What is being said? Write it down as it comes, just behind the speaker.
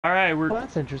Alright, Well,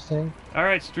 that's interesting.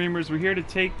 alright, streamers, we're here to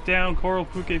take down Coral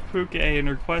Puke Puke and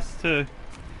request to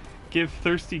give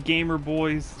thirsty gamer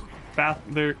boys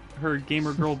her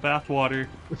gamer girl bathwater.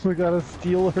 We gotta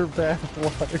steal her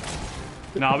bathwater.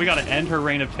 Nah, we gotta end her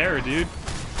reign of terror, dude.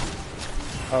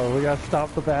 Oh, we gotta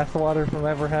stop the bathwater from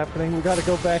ever happening. We gotta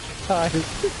go back in time.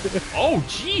 Oh,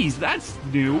 jeez, that's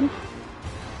new.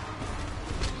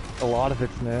 A lot of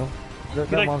it's new.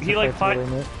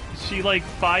 She like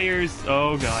fires.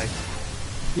 Oh god.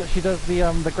 Yeah, she does the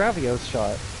Gravios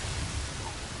shot.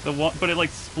 The one, but it like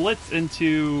splits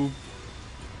into.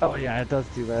 Oh yeah, it does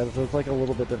do that. So it's like a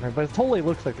little bit different, but it totally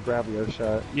looks like the Gravios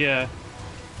shot. Yeah.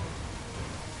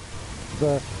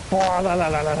 The blah, la, la,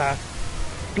 la, la, la.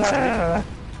 Blah.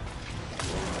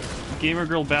 Gamer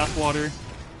girl bathwater.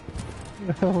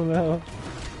 Oh no.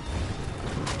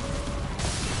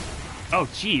 Oh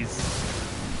jeez.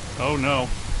 Oh no.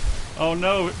 Oh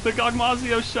no, the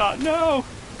Gogmazio shot, no!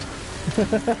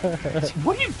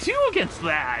 What do you do against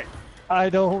that? I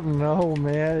don't know,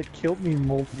 man. It killed me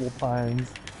multiple times.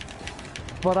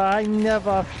 But I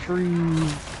never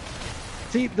freeze.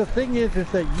 See, the thing is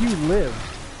that you live.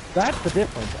 That's the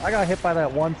difference. I got hit by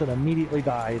that once and immediately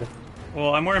died.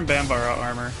 Well, I'm wearing Bambara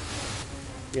armor.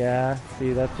 Yeah,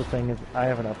 see, that's the thing is I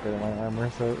haven't upgraded my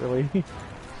armor, so it really,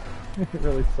 it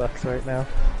really sucks right now.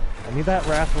 I need that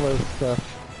Rathalos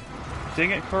stuff.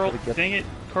 Dang it, Coral! Dang it,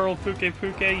 Coral Puke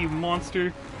Puke, you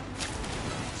monster!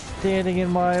 Standing in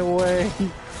my way.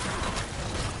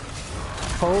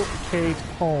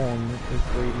 Pokepone is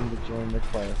waiting to join the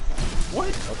quest. What?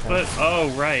 Okay. But oh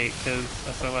right, because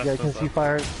SOS. Yeah, because you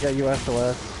fired. Yeah, you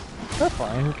SOS. That's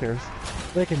fine. Who cares?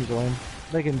 They can join.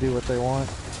 They can do what they want.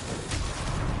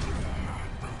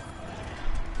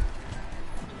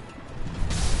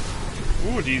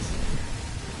 Ooh, jeez.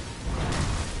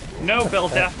 No, Belle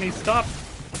Daphne, stop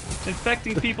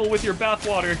infecting people with your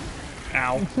bathwater.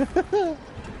 Ow. Oh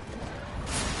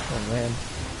man.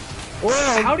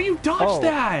 Whoa! How do you dodge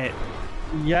that?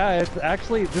 Yeah, it's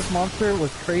actually, this monster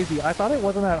was crazy. I thought it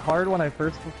wasn't that hard when I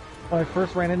first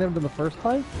ran into him the first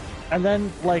time. And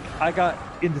then, like, I got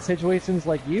into situations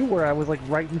like you where I was, like,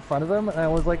 right in front of him, and I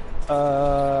was like,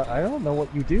 I don't know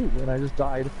what you do, and I just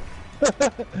died.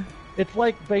 It's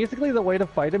like, basically the way to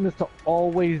fight him is to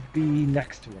always be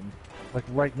next to him. Like,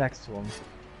 right next to him.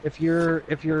 If you're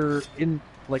in,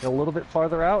 like, a little bit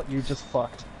farther out, you're just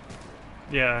fucked.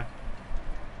 Yeah.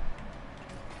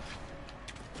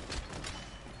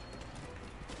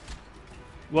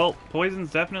 Well,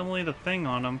 poison's definitely the thing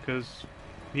on him, because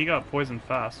he got poisoned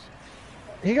fast.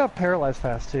 He got paralyzed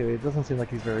fast, too. It doesn't seem like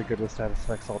he's very good with status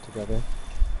effects altogether.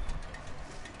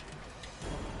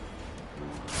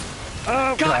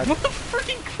 Oh, God! What the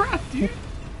freaking crap, dude?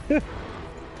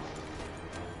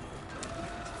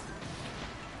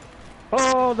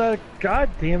 Oh, God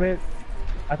damn it.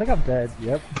 I think I'm dead,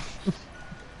 yep.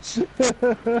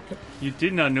 You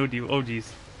did not know oh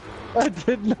jeez. I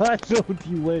did not know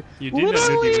delay. You did not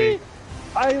know delay.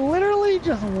 I literally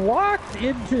just walked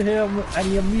into him and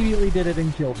he immediately did it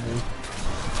and killed me.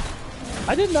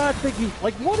 I did not think he...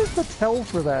 Like, what is the tell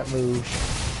for that move?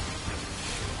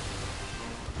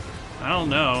 I don't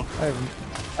know.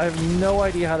 I have no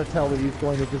idea how to tell that he's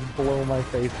going to just blow my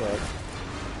face up.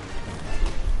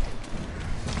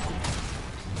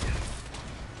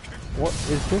 What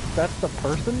is this? That's the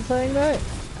person saying that?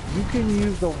 You can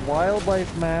use the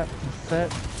wildlife map to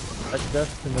set a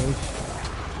destination.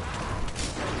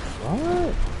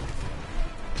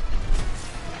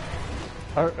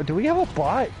 What? Do we have a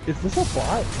bot? Is this a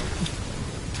bot?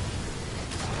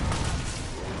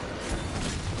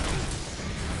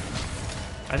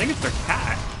 I think it's their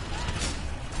cat.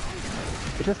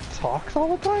 It just talks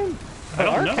all the time? I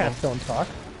don't know. Our cats don't talk.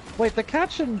 Wait, the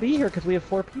cat shouldn't be here because we have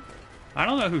 4 people. I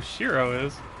don't know who Shiro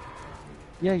is.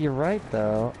 Yeah, you're right,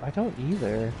 though. I don't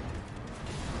either.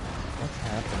 What's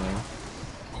happening?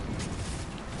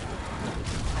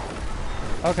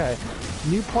 Okay,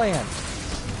 new plan.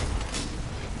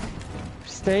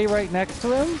 Stay right next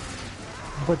to him,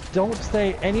 but don't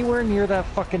stay anywhere near that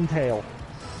fucking tail.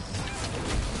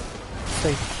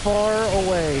 Stay far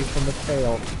away from the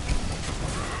tail.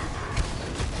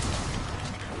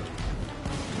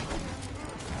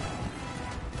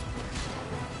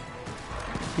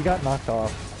 He got knocked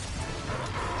off.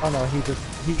 Oh no,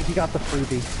 he got the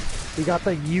freebie. He got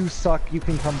the you suck, you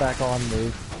can come back on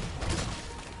move.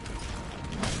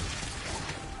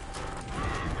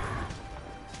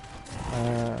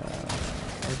 I'm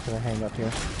just gonna hang up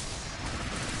here.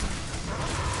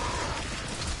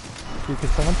 Dude, can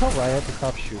someone tell Riot to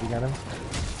stop shooting at him?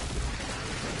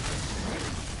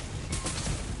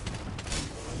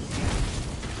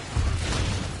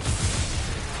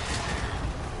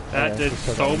 That Yeah, did just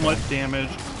so got much damage.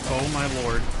 Oh my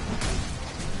lord.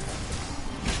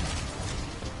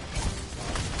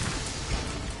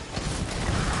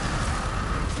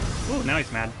 Ooh, now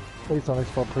he's mad. Please don't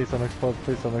explode, please don't explode,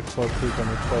 please don't explode, please don't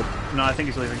explode. No, I think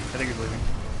he's leaving. I think he's leaving.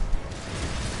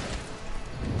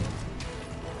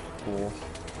 Cool.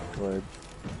 Good.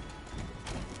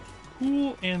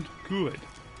 Cool and good.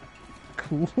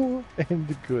 Cool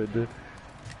and good,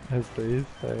 as they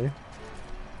say.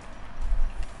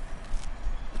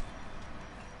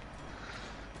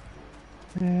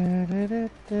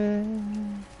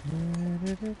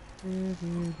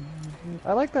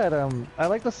 I like that, I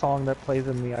like the song that plays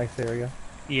in the ice area.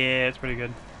 Yeah, it's pretty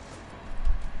good.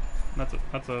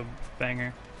 That's a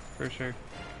banger, for sure.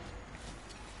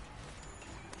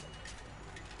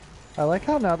 I like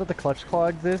how now that the clutch claw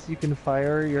exists, you can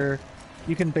fire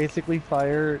you can basically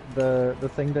fire the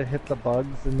thing that hit the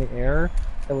bugs in the air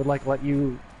that would like let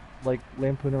you like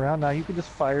lampoon around. Now you can just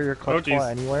fire your clutch claw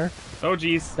anywhere. Oh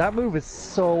jeez. That move is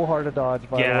so hard to dodge,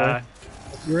 by the way.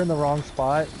 If you're in the wrong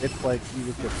spot, it's like you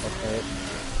just get fucked up.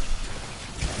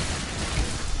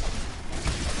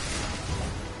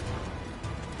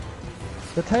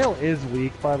 The tail is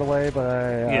weak, by the way, but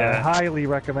I highly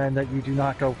recommend that you do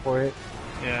not go for it.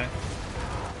 Yeah.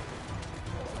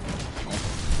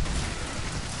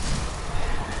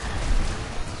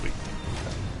 Sweet.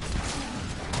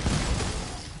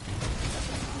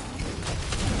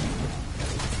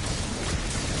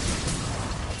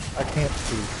 I can't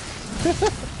see.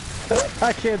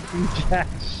 I can't see jack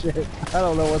shit. I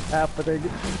don't know what's happening.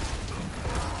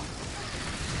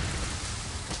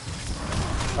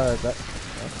 That...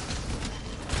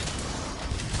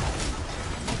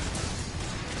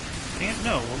 Can't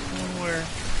know. Where?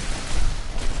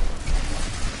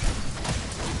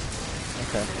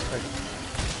 Okay.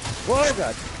 Whoa,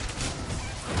 God!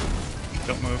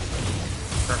 Don't move.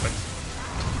 Perfect.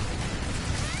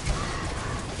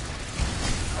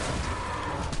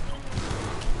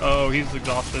 Oh, he's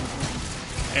exhausted.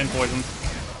 And poisoned.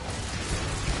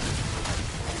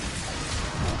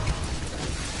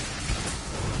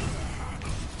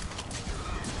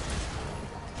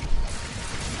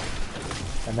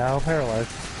 And now paralyzed.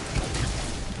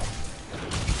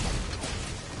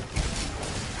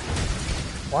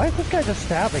 Why is this guy just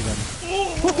stabbing him?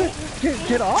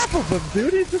 Get off of him,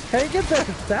 dude! He's just hanging there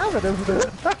stabbing him.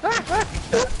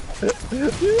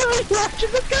 You know,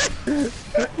 watching this guy?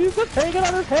 He's just hanging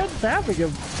on his head stabbing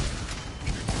him.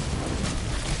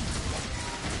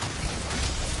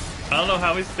 I don't know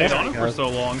how he stayed on him for so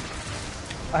long.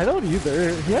 I don't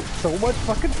either. He had so much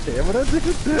fucking stamina, dude.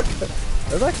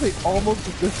 That's actually almost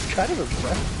this kind of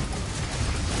impressive.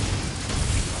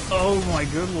 Oh my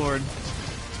good lord.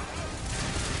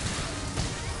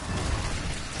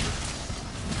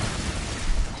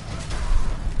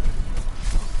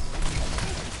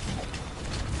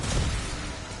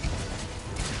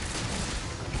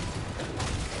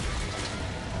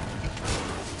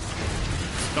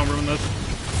 Don't ruin this.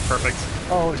 Perfect.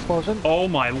 Oh, explosion? Oh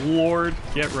my lord.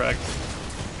 Get wrecked.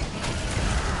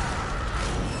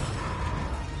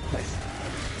 Nice.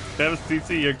 That was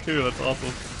CC Yaku, that's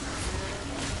awesome.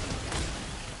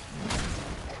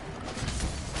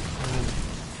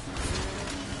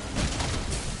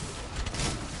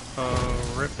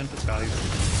 Rip into Scotty's.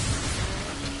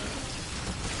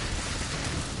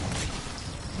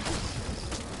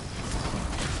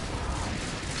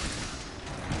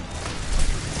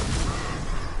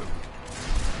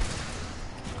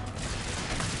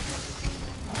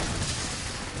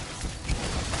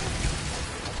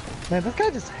 Man, this guy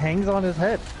just hangs on his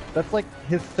head. That's like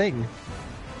his thing.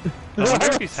 I wonder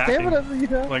if he's hacking. Stamina, you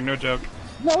know? Like, no joke.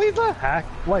 No, he's not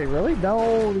hacked. Wait, really?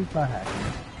 No, he's not hacked.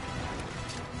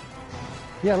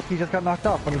 Yeah, look, he just got knocked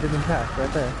off when he didn't attack,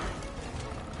 right there.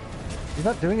 He's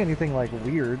not doing anything, like,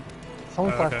 weird.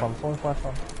 Someone flash bomb, someone flash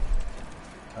bomb.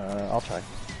 I'll try.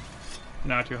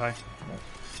 No, too high.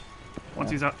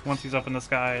 Once he's up in the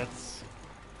sky, it's...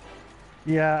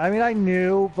 Yeah, I mean, I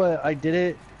knew, but I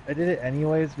did it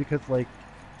anyways because, like,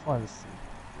 I wanted to see.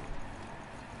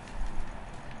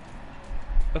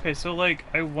 Okay, so, like,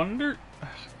 I wonder...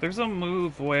 There's a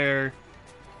move where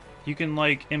you can,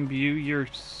 like, imbue your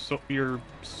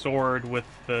sword with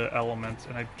the elements,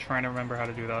 and I'm trying to remember how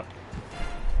to do that.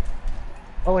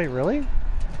 Oh, wait, really?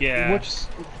 Yeah. Which...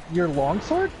 Your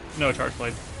longsword? No, charge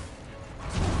blade.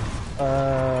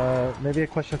 Maybe a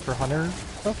question for Hunter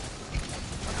stuff?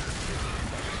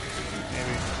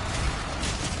 Maybe.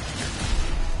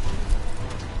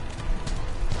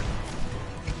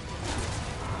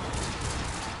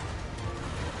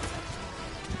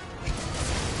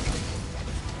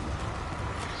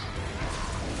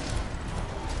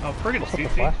 Oh, friggin' What's with the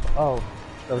CC. flash? Oh,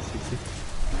 that was CC.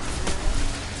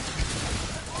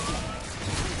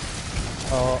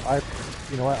 Oh,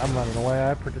 you know what? I'm running away.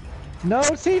 I predict. No,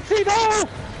 CC, no!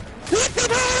 CC,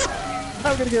 no!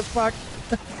 I'm gonna get fucked.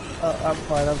 I'm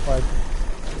fine. I'm fine.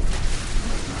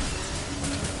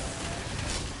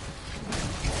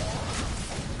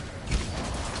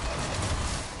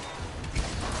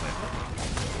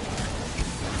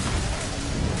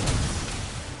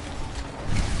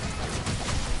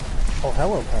 Oh,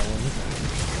 hello, Helen.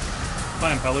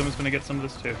 Fine, Paluma's gonna get some of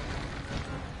this too.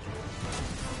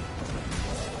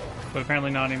 But apparently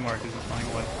not anymore because he's flying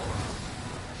away.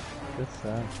 That's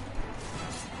sad.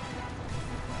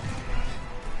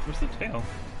 Where's the tail?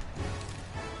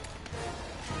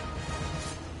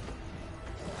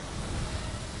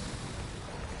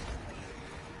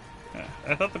 Yeah,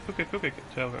 I thought the Puka Puka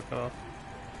tail got cut off.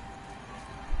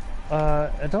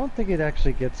 I don't think it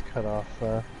actually gets cut off.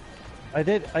 I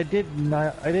did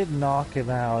knock him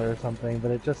out or something,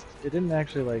 but it didn't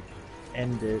actually like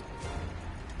end it.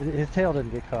 His tail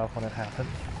didn't get cut off when it happened.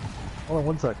 Hold on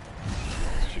one sec.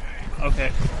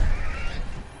 Okay.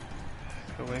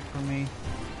 Get away from me.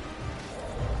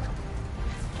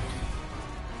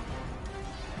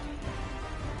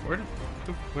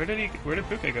 Where did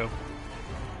Puka go?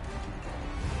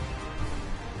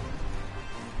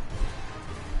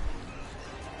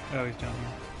 Oh, he's down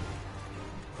here.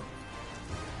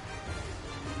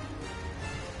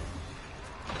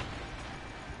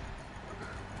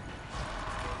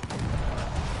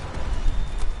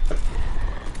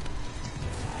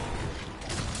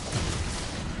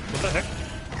 What the heck?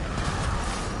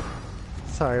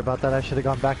 Sorry about that. I should have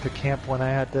gone back to camp when I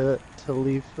had to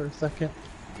leave for a second.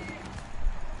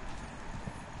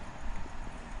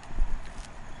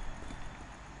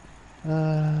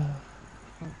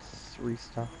 Let's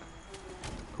restock.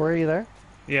 Corey, are you there?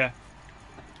 Yeah.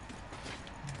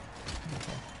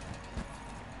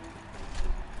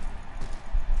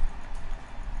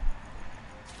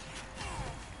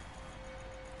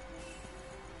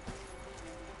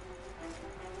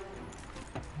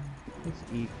 Let's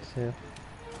eat too.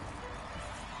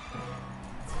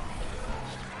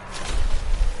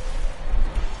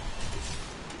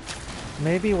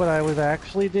 Maybe what I was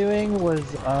actually doing was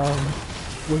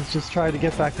just trying to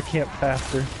get back to camp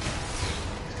faster.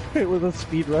 It was a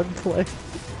speedrun play.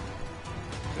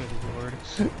 Good lord.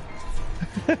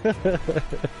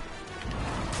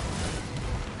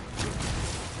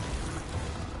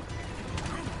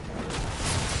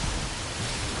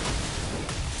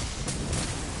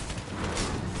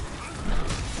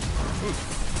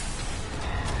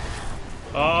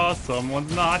 Oh,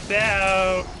 someone's knocked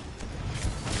out!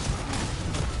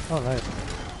 Oh, nice.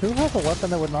 Who has a weapon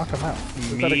that would knock him out?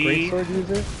 Is that a Me. greatsword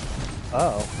user?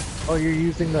 Oh. Oh, you're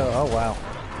using the... Oh, wow.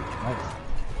 Nice.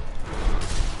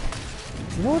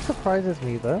 You know what surprises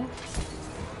me, though?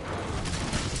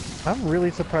 I'm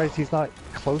really surprised he's not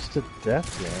close to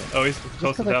death yet. Oh, he's Just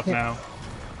close to 'cause I death can't- now.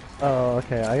 Oh,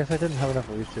 okay. I guess I didn't have enough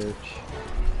research.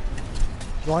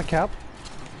 You want cap?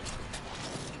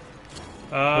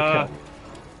 Uh, Okay.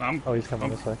 I'm Oh, he's coming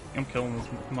this way. I'm killing this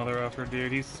mother effer,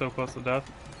 dude. He's so close to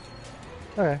death.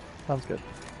 Okay, sounds good.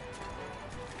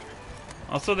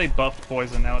 Also, they buffed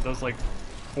poison now. It does like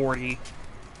 40.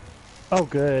 Oh,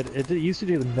 good. It used to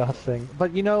do nothing.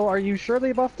 But you know, are you sure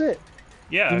they buffed it?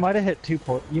 Yeah. You might have hit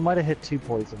you might have hit two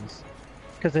poisons,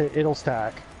 because it'll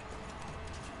stack.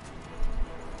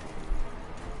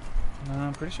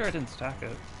 I'm pretty sure I didn't stack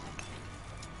it.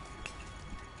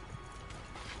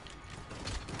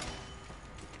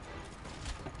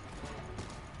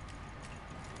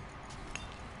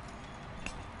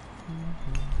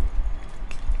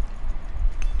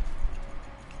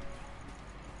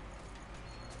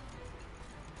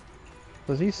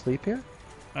 Does he sleep here?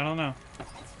 I don't know.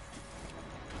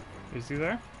 Is he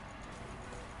there?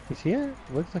 Is he here?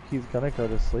 Looks like he's gonna go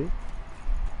to sleep.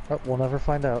 Oh, we'll never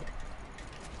find out.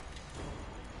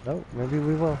 No, maybe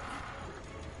we will.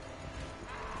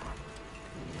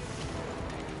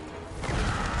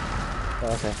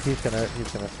 Oh, okay, he's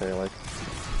gonna stay awake.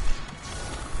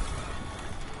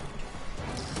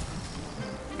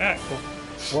 Ah, cool.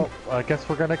 Well, I guess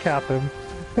we're gonna cap him.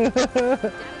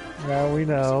 Now we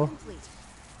know.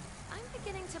 I'm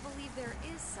beginning to believe there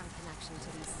is some connection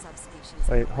to these subspecies.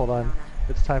 Wait, hold on.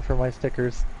 It's time for my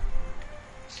stickers.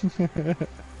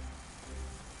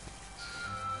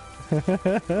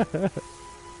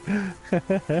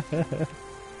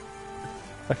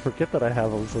 I forget that I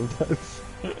have them sometimes.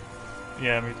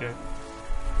 Yeah, me too.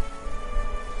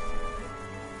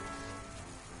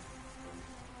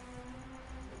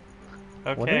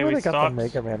 Wonder Okay, where we they got the stopped.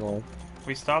 Mega Man one.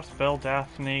 We stopped Belle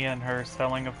Daphne and her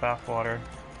selling of bathwater.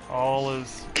 All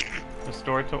is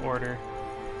restored to order.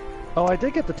 Oh, I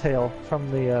did get the tail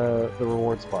from the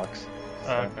rewards box.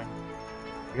 So Okay.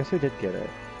 I guess we did get it.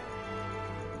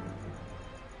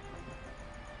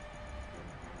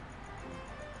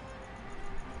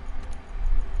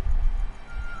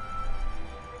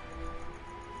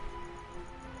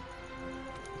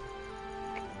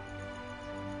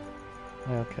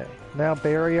 Okay, now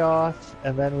Barioth,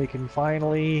 and then we can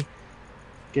finally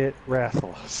get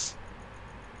Rathalos.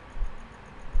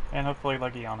 And hopefully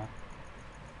Legiana.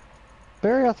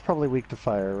 Barioth's probably weak to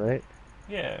fire, right?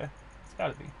 Yeah, it's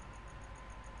gotta be.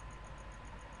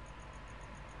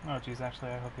 Oh geez,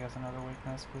 actually I hope he has another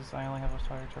weakness, because I only have a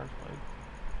fire charge blade.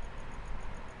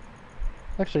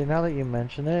 Actually, now that you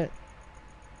mention it,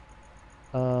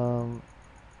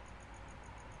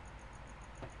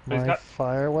 But he's my got...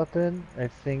 fire weapon, I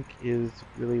think, is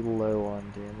really low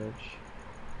on damage.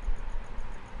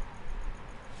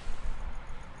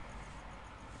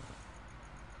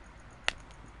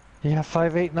 Yeah,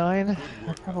 589.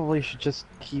 I probably should just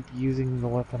keep using the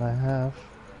weapon I have.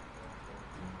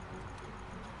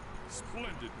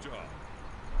 Splendid job.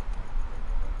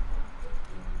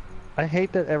 I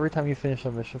hate that every time you finish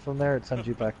a mission from there, it sends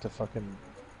you back to fucking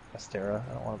Astera.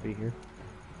 I don't want to be here.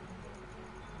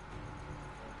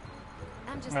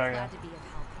 I'm just Oh, glad yeah. to be of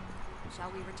help.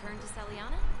 Shall we return to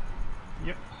Celiana?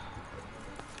 Yep.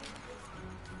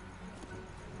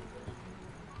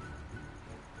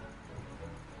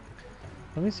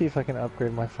 Let me see if I can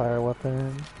upgrade my fire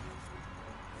weapon.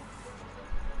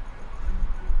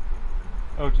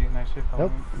 Oh geez, nice shit.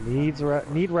 Nope. Need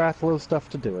Rathalos stuff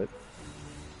to do it.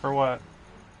 For what?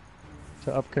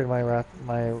 To upgrade my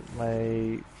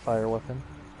fire weapon.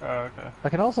 Oh, okay. I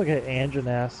can also get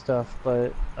Anjanath stuff,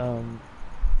 but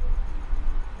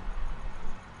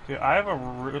Dude, I have a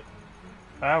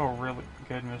really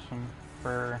good mission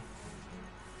for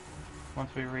once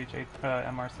we reach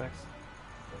MR6.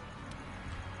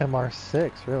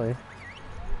 MR6, really?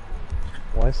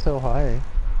 Why so high?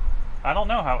 I don't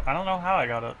know how I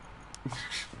got it.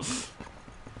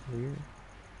 Weird.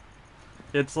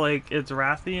 It's like it's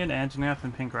Rathian, Anjanath,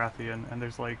 and Pink Rathian, and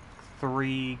there's like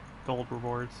 3 gold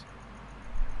rewards.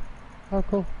 Oh,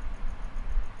 cool.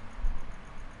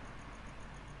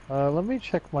 Let me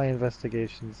check my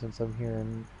investigation since I'm here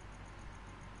in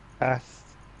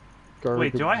Asgard.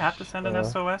 Wait, do I have to send an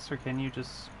SOS, or can you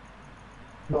just...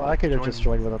 No, I could have just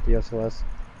joined without the SOS.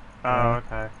 Oh,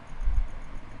 okay.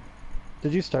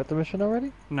 Did you start the mission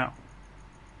already? No.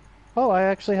 Oh, I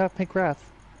actually have Pink Wrath.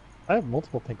 I have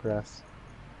multiple Pink Wraths.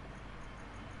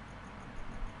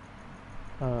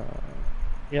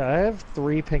 Yeah, I have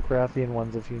 3 Pink Rathian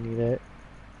ones if you need it.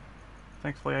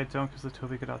 Thankfully I don't, because the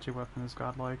Tobi-Kadachi weapon is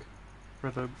godlike.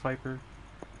 For the Viper.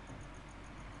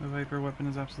 The Viper weapon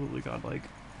is absolutely godlike.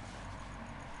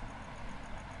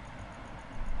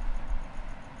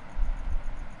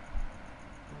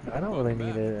 I don't really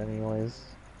need it anyways,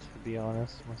 to be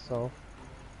honest myself.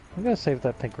 I'm gonna save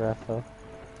that Pink Wrath though.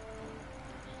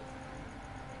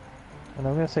 And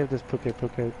I'm gonna save this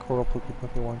Coral Puke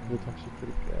one because it's actually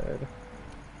pretty good.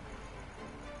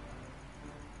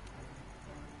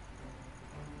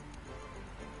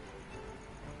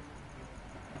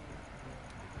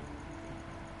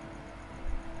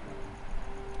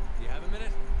 Do you have a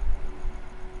minute?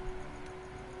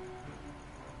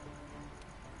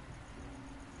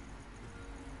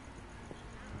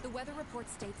 The weather report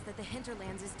states that the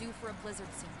hinterlands is due for a blizzard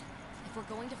soon. If we're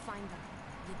going to find them,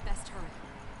 we'd best hurry.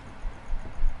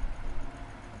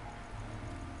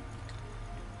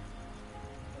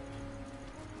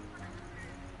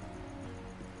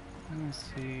 Let me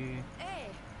see. Hey!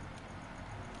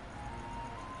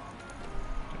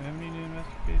 Do I have any new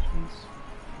investigations?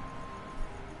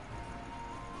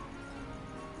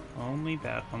 Only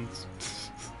bad ones.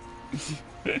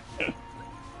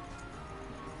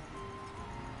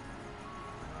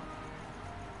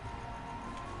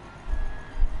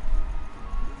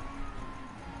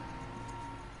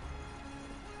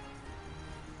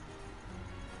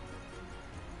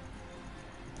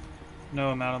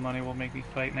 No amount of money will make me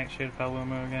fight Nightshade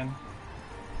Palumu again.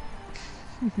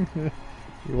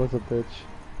 He was a bitch.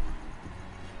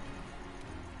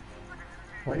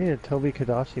 I need a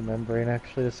Tobi-Kadachi membrane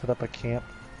actually to set up a camp.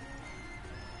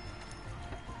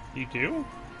 You do?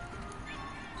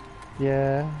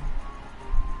 Yeah.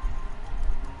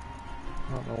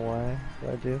 I don't know why, but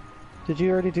I do. Did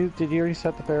you already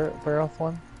set the Barioth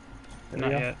one?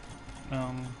 Not Yeah. yet.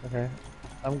 Okay.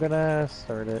 I'm gonna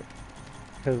start it.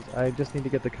 Because I just need to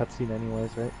get the cutscene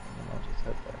anyways, right? And then I'll just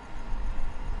head there.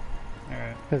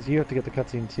 Alright. Because you have to get the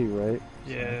cutscene too, right?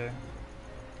 Yeah.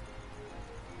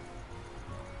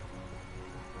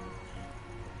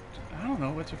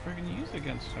 know what to friggin' use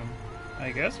against him.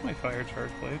 I guess my fire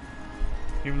charge blade.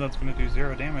 Even though it's gonna do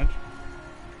 0 damage.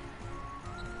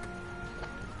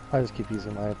 I just keep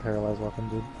using my paralyzed weapon,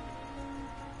 dude.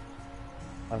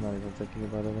 I'm not even thinking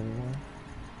about it anymore.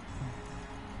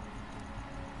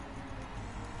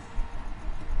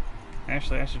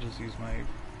 Actually, I should just use my...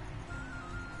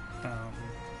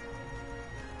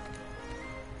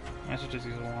 I should just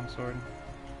use a longsword.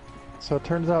 So it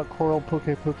turns out Coral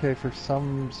Puke Puke, for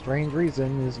some strange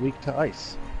reason, is weak to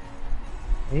ice.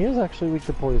 He is actually weak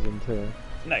to poison, too.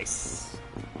 Nice.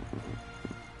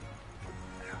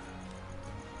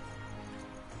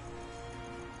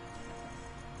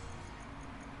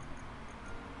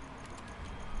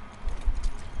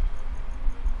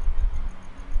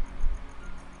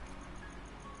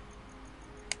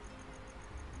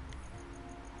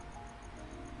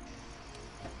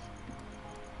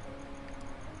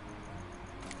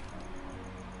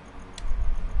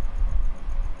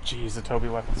 Jeez, the Toby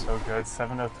weapon's so good.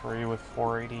 703 with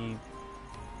 480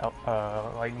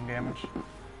 lightning damage.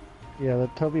 Yeah, the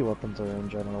Toby weapons are in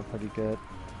general pretty good.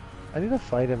 I need to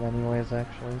fight him anyways,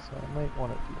 actually, so I might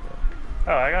want to do that.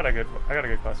 Oh, I got a good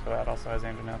quest for that. Also has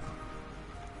Anjanath.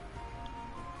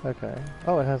 Okay.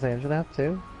 Oh, it has Anjanath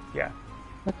too? Yeah.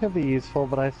 That could be useful,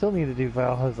 but I still need to do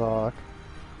Valhazak.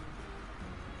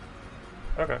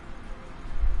 Okay.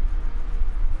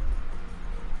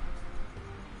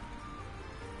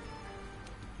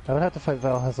 I would have to fight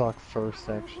Valhazak first,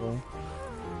 actually.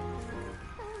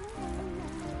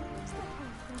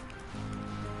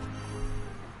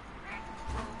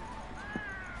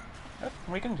 Yep,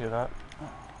 we can do that.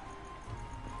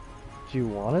 Do you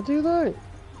want to do that?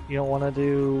 You don't want to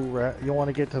do... You want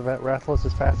to get to Rathalos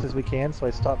as fast as we can, so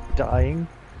I stop dying?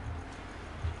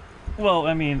 Well,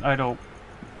 I mean, I don't...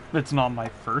 It's not my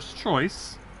first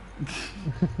choice.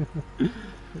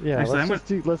 Yeah,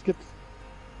 Actually, let's get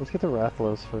to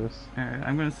Rathalos first. Alright,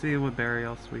 I'm gonna see what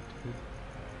Barioth's weak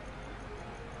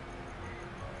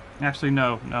to. Actually,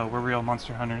 no, we're real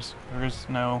monster hunters. There is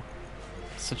no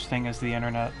such thing as the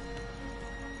internet.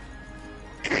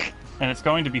 And it's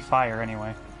going to be fire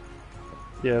anyway.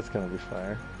 Yeah, it's gonna be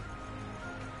fire.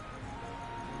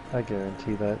 I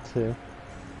guarantee that too.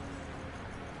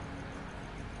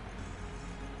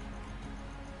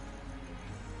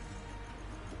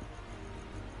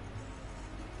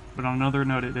 But on another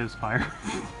note, it is fire.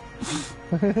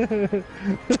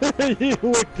 You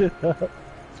looked it up.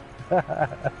 That's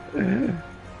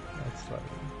funny.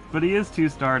 But he is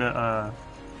 2-star to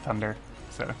thunder,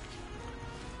 so.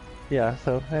 Yeah,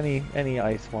 so any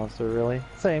ice monster really.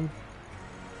 Same.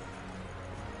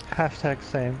 Hashtag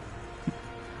same.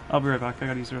 I'll be right back. I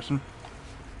gotta use the restroom.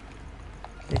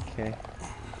 Okay.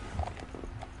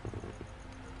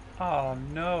 Oh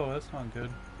no, that's not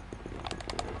good.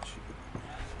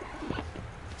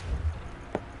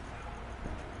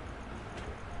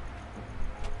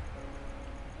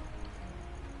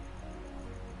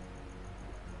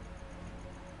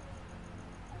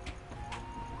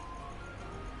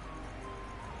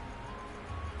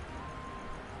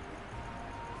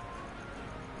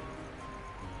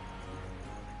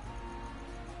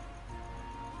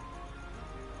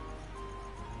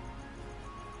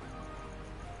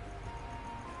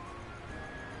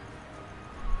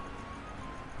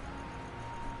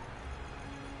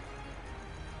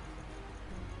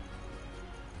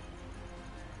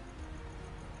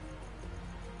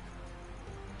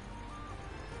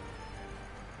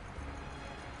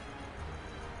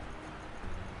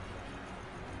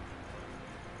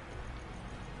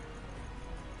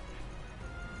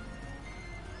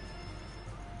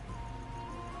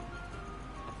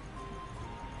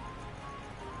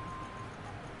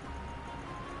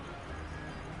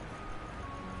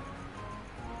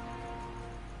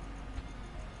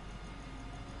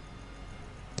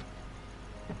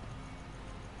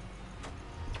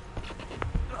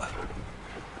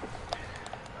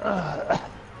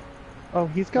 Oh,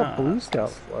 he's got blue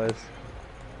scout flies.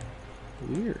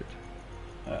 Weird.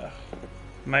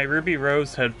 My Ruby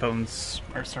Rose headphones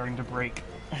are starting to break.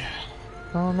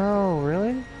 Oh no,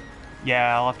 really?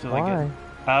 Yeah, I'll have to like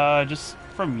Why? just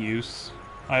from use.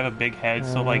 I have a big head,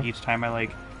 so like each time I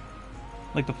like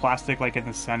the plastic like in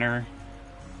the center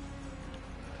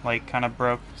like kind of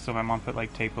broke, so my mom put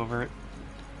like tape over it.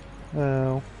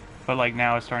 Oh. But like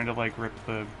now it's starting to like rip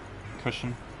the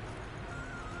cushion.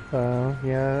 Oh,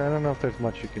 yeah, I don't know if there's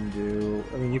much you can do.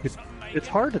 I mean, you could... It's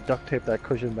hard to duct tape that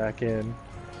cushion back in.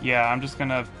 Yeah, I'm just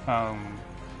gonna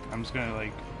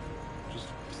like just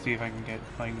see if I can get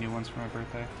like new ones for my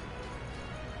birthday.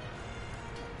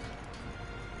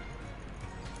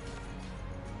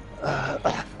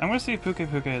 I'm gonna see if Puke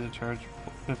Puke has a charge,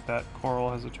 if that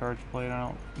coral has a charge plate. I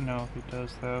don't know if he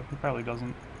does though. He probably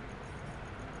doesn't.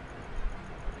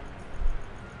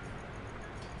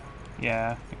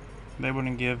 Yeah, they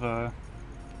wouldn't give a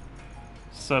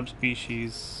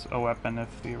subspecies a weapon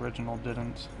if the original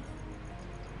didn't.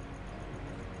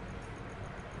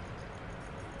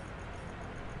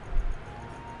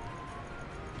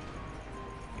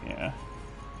 Yeah.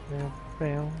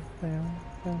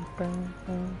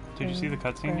 Did you see the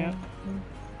cutscene yet?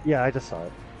 Yeah, I just saw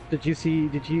it. Did you see?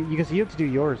 Did you? Because you have to do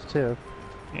yours too.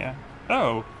 Yeah.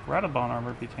 Oh, Radabon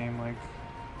armor became like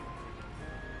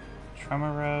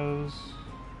Tremorose.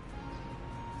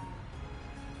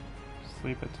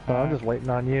 Sleep attack. So I'm just waiting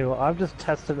on you. I'm just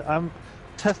testing. I'm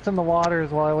testing the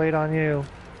waters while I wait on you.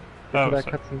 Oh, that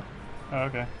so, cutscene. oh,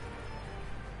 okay.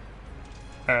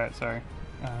 Alright, sorry.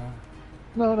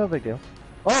 No, no big deal.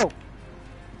 Oh!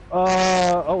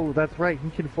 Oh, that's right, he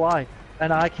can fly.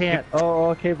 And I can't. Oh,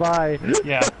 okay, bye.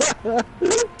 Yeah.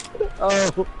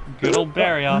 Oh. Good old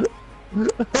Barioth.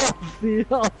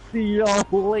 I'll see y'all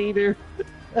later.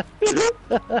 I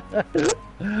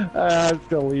was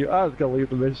gonna leave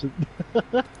the mission.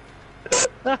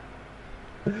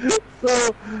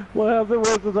 So, what happened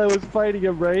was I was fighting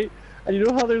him, right? And you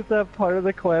know how there's that part of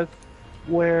the quest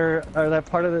where, or that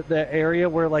part of the area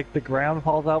where, like, the ground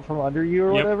falls out from under you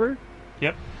or whatever?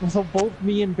 Yep. And so both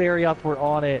me and Barioth were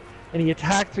on it, and he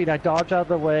attacks me, and I dodge out of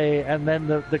the way, and then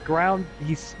the ground,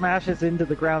 he smashes into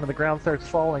the ground, and the ground starts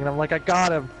falling, and I'm like, I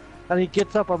got him! And he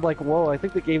gets up, I'm like, whoa, I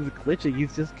think the game's glitchy,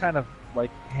 he's just kind of,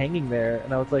 like, hanging there,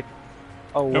 and I was like,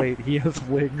 oh wait, he has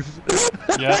wings.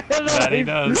 Yeah, that he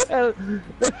does. And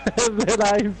then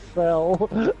I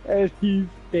fell, and he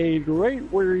stayed right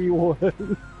where he was.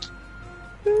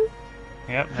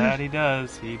 Yep, that he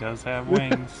does. He does have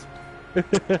wings.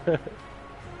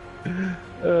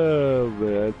 Oh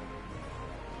man.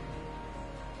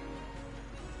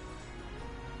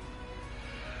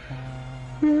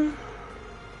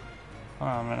 Hold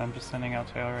on a minute, I'm just sending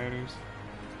out tail raiders.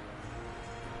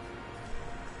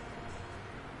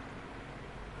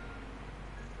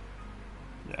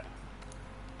 Yeah.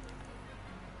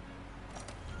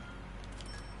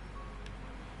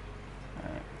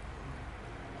 Alright.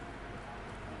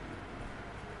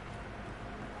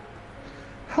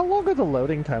 How long are the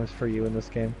loading times for you in this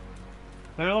game?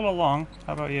 They're a little long.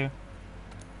 How about you?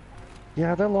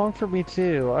 Yeah, they're long for me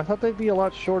too. I thought they'd be a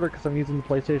lot shorter because I'm using the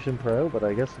PlayStation Pro, but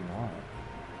I guess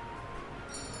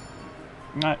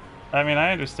not. I mean,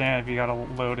 I understand if you gotta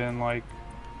load in, like,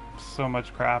 so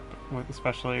much crap, with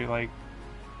especially, like,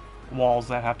 walls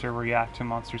that have to react to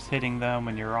monsters hitting them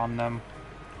when you're on them.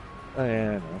 Oh,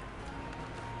 yeah, I know.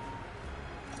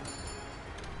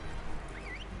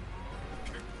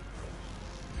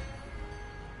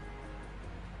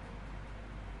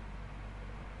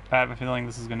 I have a feeling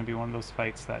this is going to be one of those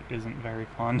fights that isn't very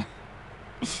fun.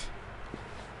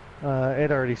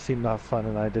 It already seemed not fun,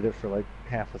 and I did it for like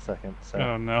half a second. So.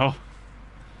 Oh no.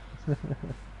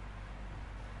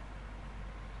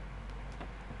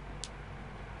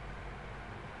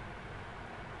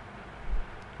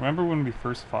 Remember when we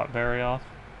first fought Barioth?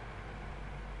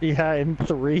 Yeah, in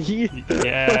 3.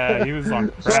 Yeah, he was on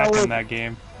crack in that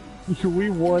game. We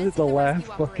won at the last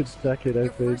fucking second, I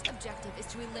think.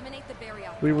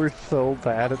 We were so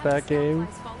bad at that game.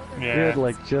 Yeah. We had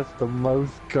like just the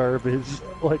most garbage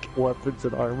like weapons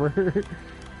and armor.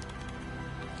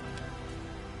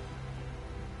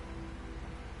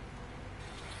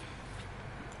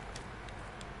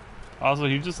 Also,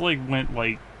 he just like went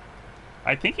like,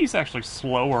 I think he's actually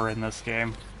slower in this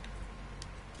game.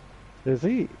 Is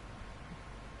he?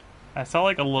 I saw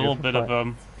like a little bit of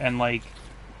him, and like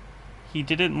he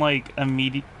didn't like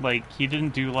he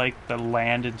didn't do like the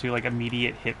land into like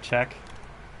immediate hip check.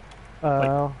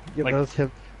 Yeah, like, those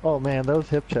hip. Oh man, those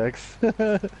hip checks.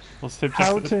 Those hip checks.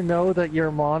 How to know that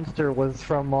your monster was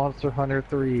from Monster Hunter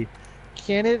 3?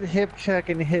 Can it hip check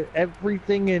and hit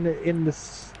everything in a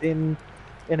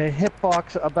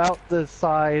hitbox about the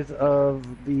size of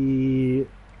the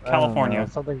California?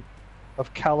 Something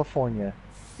of California.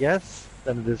 Yes,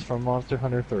 then it is from Monster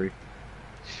Hunter 3.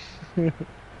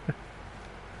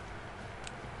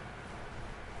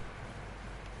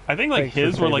 I think like Thanks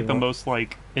his for were like the saving most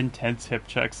like intense hip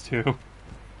checks too.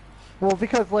 Well,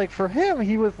 because like for him,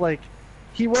 he was like,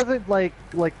 he wasn't like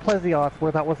Plesioth,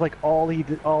 where that was like all he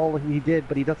did,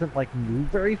 but he doesn't like move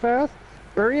very fast.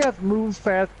 Barioth moves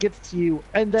fast, gets to you,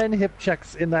 and then hip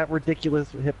checks in that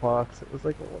ridiculous hitbox. It was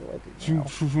like, well, what do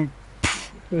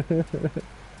I do now?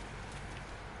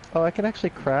 Oh, I can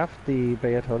actually craft the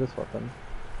Barioth weapon.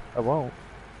 I won't,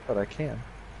 but I can.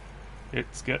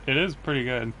 It's good. It is pretty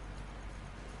good.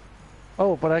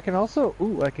 Oh, but I can also...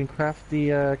 Ooh, I can craft the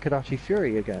Kadachi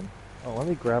Fury again. Oh, let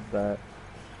me grab that.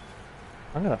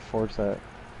 I'm gonna forge that.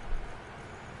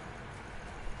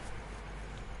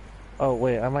 Oh,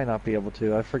 wait, I might not be able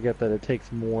to. I forget that it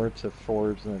takes more to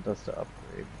forge than it does to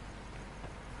upgrade.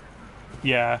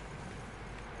 Yeah.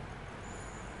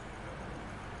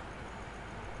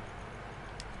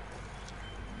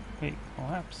 Wait,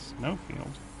 collapse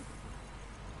snowfield.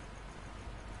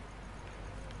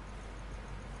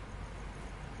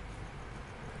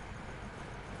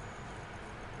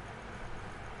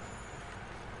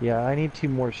 Yeah, I need 2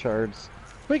 more shards.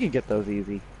 We can get those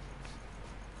easy.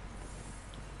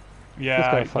 Just gotta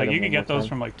Yeah, fight like them you one could more get those time.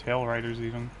 from like tail riders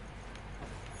even.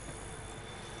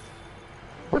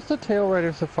 Where's the Tail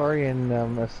Rider Safari in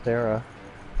Astera?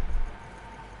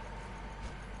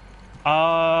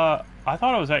 I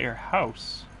thought it was at your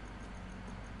house.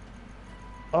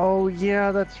 Oh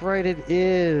yeah, that's right, it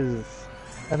is.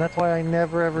 And that's why I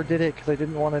never ever did it, because I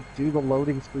didn't want to do the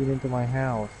loading screen into my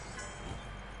house.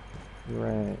 You're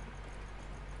right.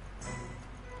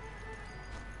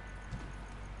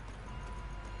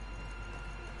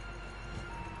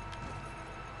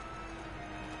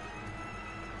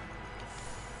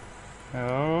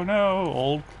 Oh no,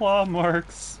 old claw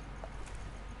marks.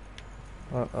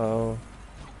 Uh-oh.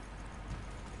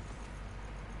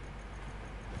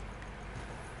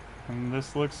 And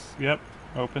this looks, yep,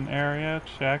 open area,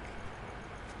 check.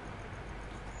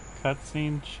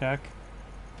 Cutscene, check.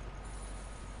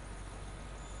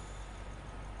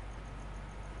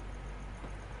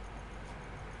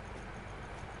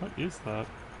 What is that?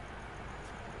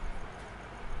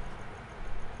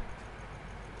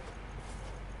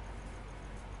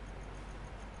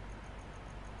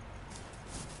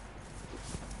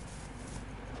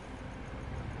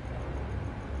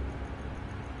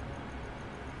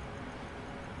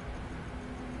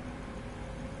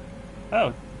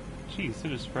 Oh, jeez, it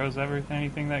just froze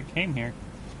anything that came here.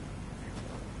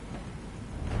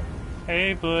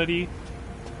 Hey, buddy.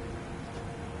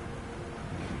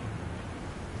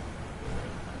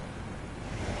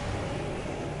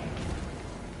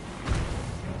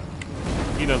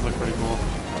 He does look pretty cool.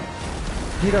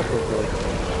 He does look really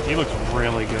cool. He looks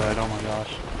really good, oh my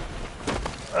gosh.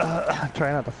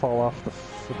 Try not to fall off the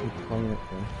freaking plane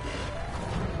thing.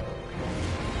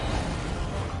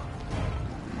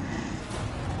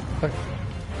 Okay.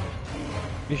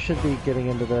 You should be getting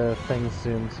into the thing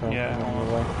soon, so Yeah, I'm on hold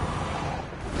your way.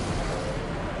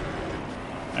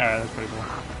 Alright, that's pretty cool.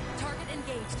 Target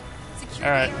engaged. Secure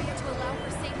All right. the area to allow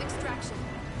for safe extraction.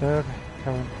 Okay,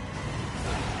 come on.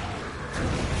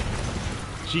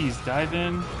 Jeez, dive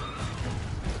in.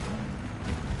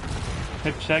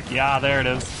 Hip check, yeah, there it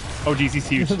is. Oh jeez, he's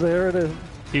huge. There it is.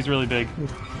 He's really big.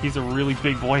 He's a really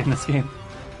big boy in this game.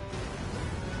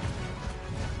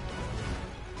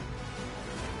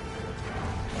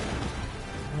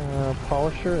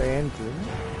 Polisher and green.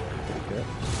 Pretty good.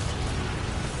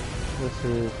 This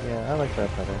is, yeah, I like that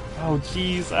better. Oh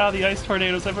jeez, ah, the ice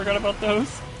tornadoes, I forgot about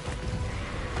those.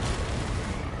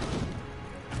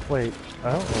 Wait,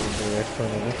 I don't remember the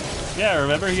explanation. Yeah,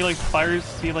 remember he fires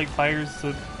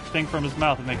the thing from his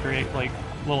mouth and they create like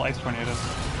little ice tornadoes.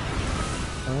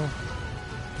 Oh.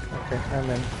 Okay, I'm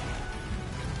in.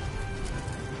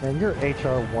 And you're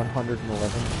HR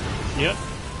 111. Yep.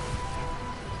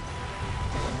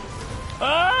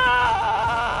 Ah!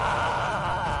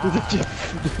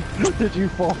 Did you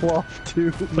fall off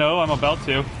too? No, I'm about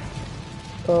to.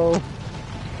 Oh.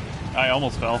 I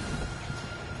almost fell.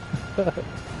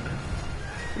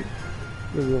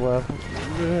 Really laugh.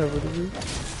 Yeah, what is it?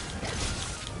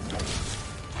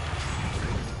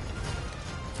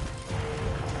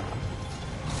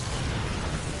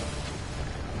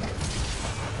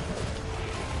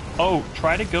 Oh,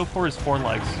 try to go for his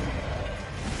forelegs.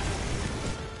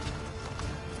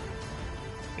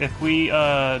 If we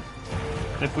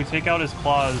take out his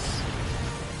claws,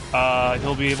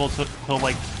 he'll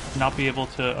like not be able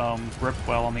to grip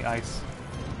well on the ice.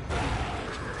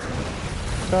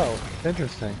 Oh,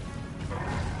 interesting.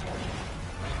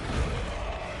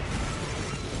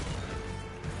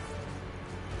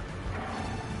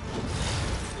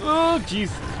 Oh,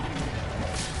 jeez.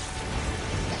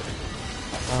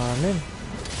 I'm in.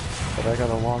 But I got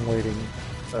a long loading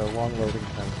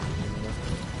time.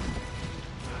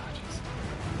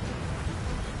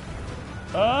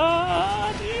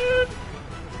 Ah, dude!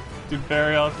 Dude,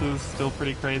 Barioth is still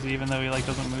pretty crazy, even though he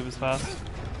doesn't move as fast.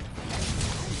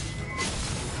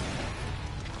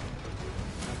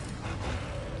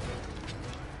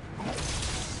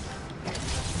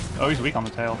 Oh, he's weak on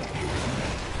the tail.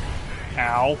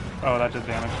 Ow! Oh, that did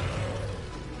damage.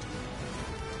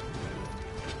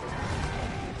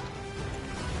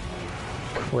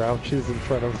 crouches in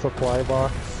front of supply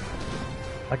box.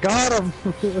 I got him!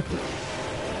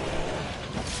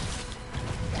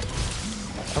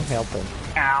 I'm helping.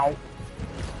 Ow!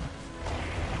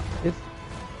 It's...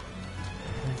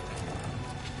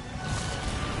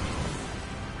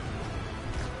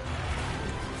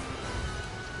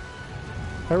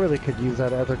 I really could use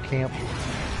that other camp.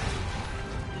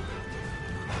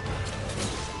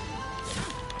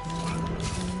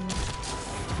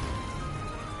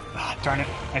 Ah, darn it.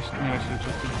 I knew I should have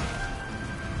just...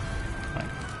 Fine.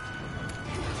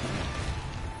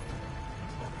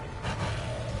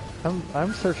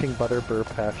 I'm searching butterbur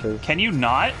patches. Can you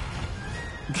not?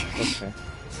 Okay.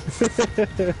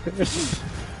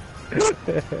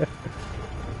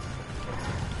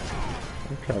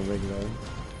 I'm coming then.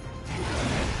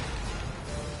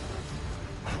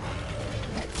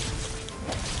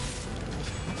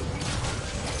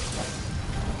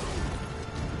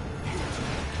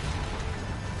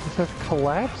 It says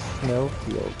collapse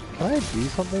snowfield. Can I do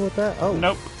something with that? Oh.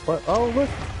 Nope. What? Oh, look.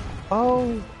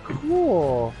 Oh,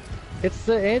 cool. It's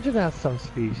the Angianasum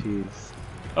species.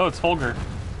 Oh, it's Folger.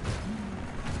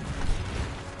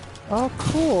 Oh,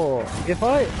 cool. If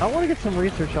I want to get some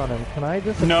research on him, can I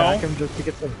just attack him just to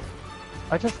get some?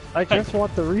 I just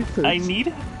want the research. I need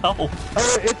help. Oh,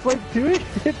 it's like doing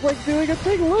a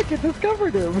thing. Look, it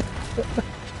discovered him.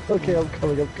 Okay, I'm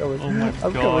coming. Oh my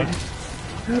I'm god. coming.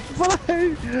 But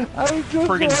I just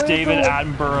Friggin' David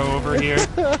Attenborough over here.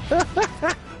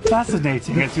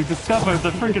 Fascinating as we discover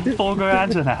the friggin' Fulgur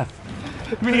Anjanath.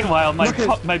 Meanwhile,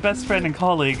 my best friend and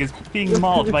colleague is being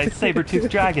mauled by a saber-toothed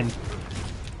dragon.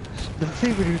 The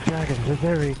saber-toothed dragons are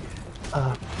very,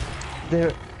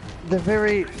 there's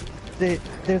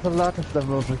a lot of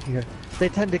them over here. They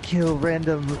tend to kill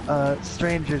random,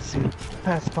 strangers who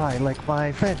pass by, like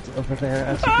my friend over there,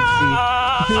 as you can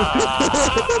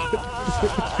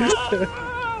see.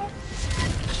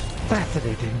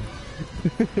 Fascinating.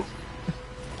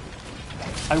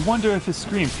 I wonder if his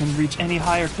screams can reach any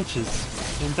higher pitches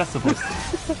in decibels.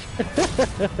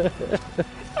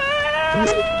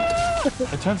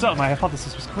 It turns out my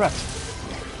hypothesis was correct.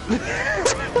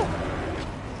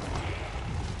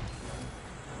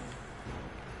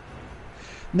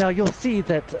 Now you'll see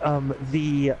that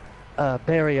the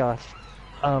Barioth,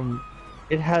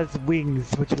 it has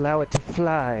wings which allow it to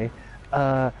fly.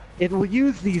 It will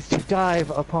use these to dive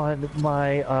upon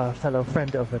my fellow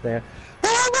friend over there.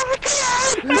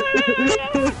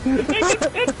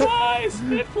 It flies!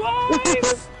 It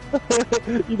flies!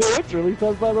 You know what's really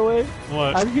fun, by the way?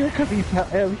 What? I'm here because he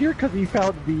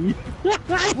found me.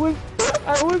 I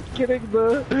was getting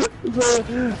the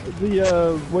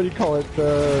what do you call it?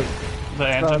 The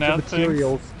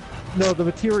materials. No, the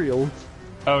materials.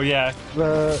 Oh yeah.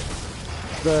 The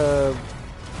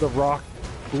rock,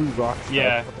 blue rock stuff.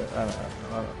 Yeah. I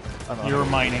don't know. You were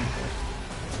mining.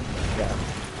 Yeah.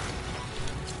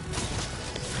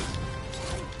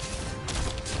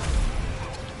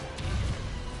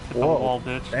 Hit the wall,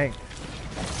 bitch. Dang.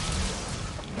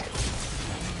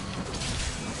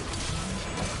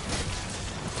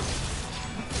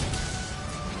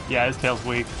 Yeah, his tail's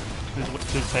weak.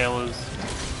 His tail is...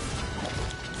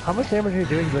 How much damage are you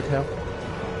doing to the tail?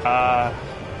 I'm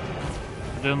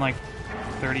doing like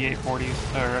 38,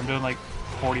 40s, or I'm doing like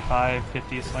 45,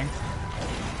 50 a swing.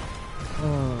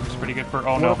 Which is pretty good for...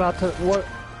 Oh no.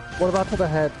 What about to the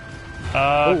head?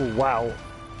 Oh wow.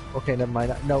 Okay, never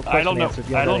mind. No, I don't know.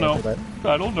 answered. I don't know.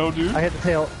 I don't know, dude. I hit the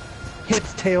tail.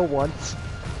 Hits tail once.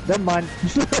 Never mind.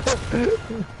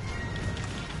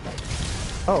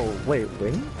 Oh wait,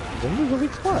 wing? Wing is a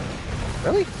weak spot.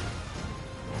 Really?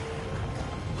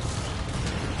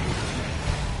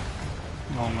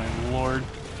 Oh my lord.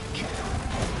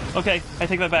 Okay, I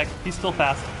take that back. He's still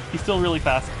fast. He's still really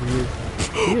fast. He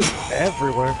is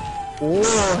everywhere. Whoa,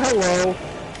 hello.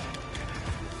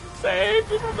 Save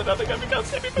me from another gummy gum!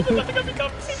 Save me from another gummy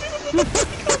gum! Save me from another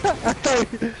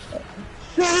gummy gum!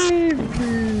 Save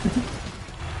me!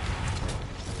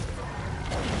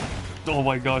 Oh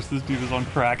my gosh, this dude is on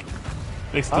crack.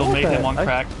 They still made him on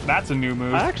crack. That's a new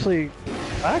move. I actually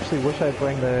wish I'd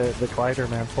bring the glider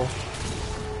mantle.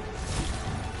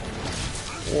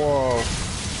 Whoa.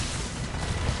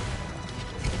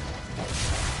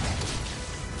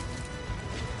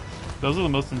 Those are the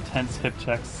most intense hip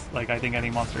checks, like, I think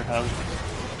any monster has.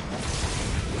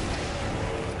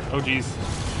 Oh jeez.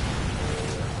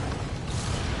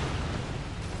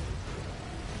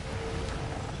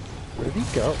 Where'd he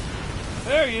go?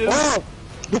 There he is! Oh!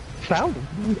 Found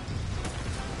him!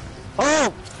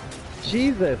 Oh!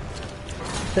 Jesus!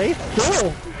 Stay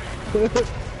still!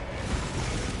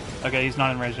 Okay, he's not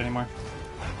enraged anymore.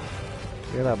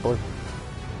 Look at that boy.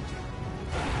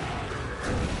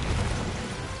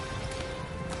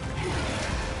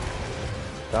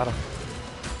 Got him.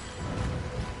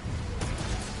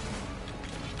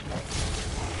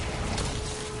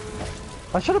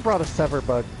 I should have brought a sever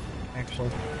bug, actually.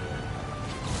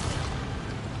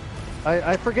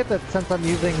 I forget that since I'm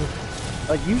using,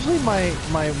 like, usually my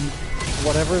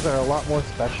whatevers are a lot more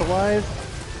specialized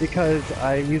because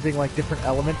I'm using like different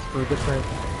elements for different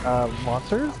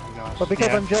monsters. Oh my gosh. But because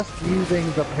Yeah. I'm just using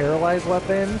the paralyzed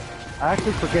weapon, I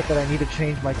actually forget that I need to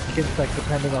change my skin spec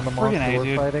depending on the monster Friggin' A, we're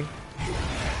dude. fighting.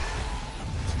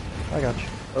 I got you.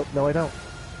 Oh, no I don't.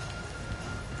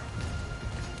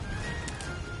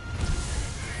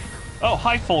 Oh,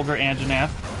 hi, Folger Anjanath.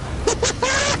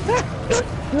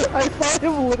 I saw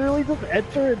him literally just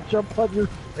enter and jump on your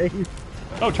face.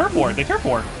 Oh, turf war. They turf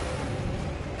war.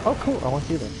 Oh, cool. I want to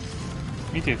see them.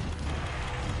 Me too.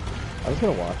 I was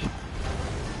gonna watch.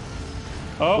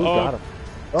 Oh, Who oh. got him?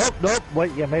 Oh, nope.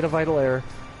 Wait, you made a vital error.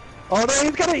 Oh, no,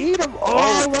 he's gonna eat him.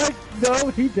 Oh, my. No,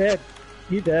 he dead.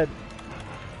 He dead.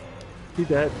 He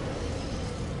dead.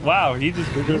 Wow, he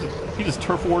just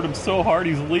turf warred him so hard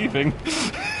he's leaving.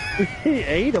 He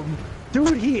ate him.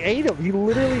 Dude, he ate him. He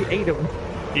literally ate him.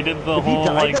 He did the If he whole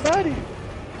died like tonight,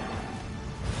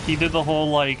 he did the whole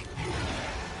like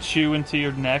chew into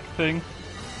your neck thing.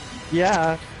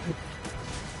 yeah.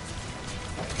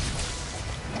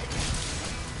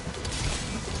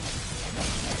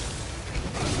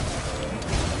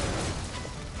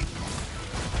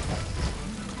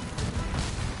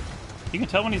 You can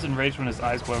tell when he's enraged when his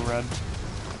eyes glow red.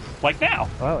 Like now.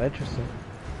 Oh, interesting.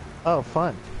 Oh,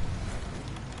 fun.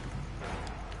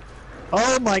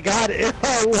 Oh my god, it's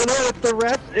the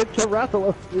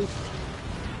Rathalos.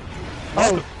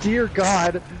 Oh, dear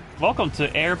god. Welcome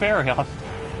to Air Barioth.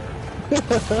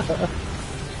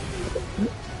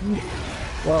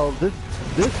 Well,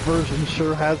 this version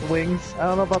sure has wings. I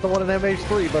don't know about the one in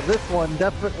MH3, but this one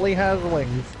definitely has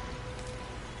wings.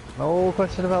 No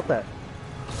question about that.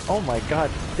 Oh my god,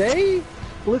 stay!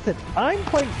 Listen, I'm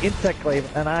playing Insect Glaive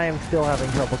and I am still having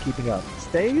trouble keeping up.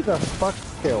 Stay the fuck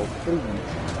still, please.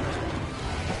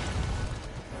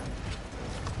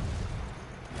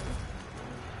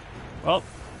 Well,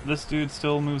 this dude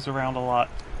still moves around a lot.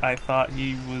 I thought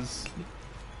he was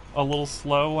a little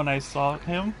slow when I saw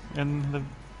him in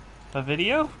the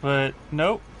video, but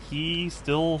nope, he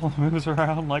still moves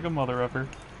around like a mother effer.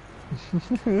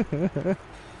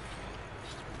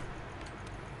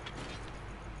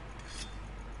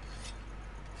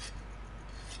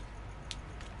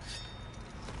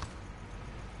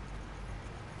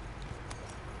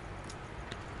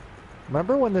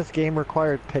 Remember when this game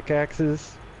required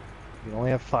pickaxes? You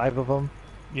only have 5 of them?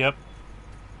 Yep.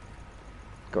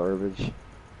 Garbage.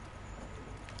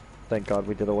 Thank God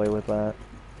we did away with that.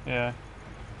 Yeah.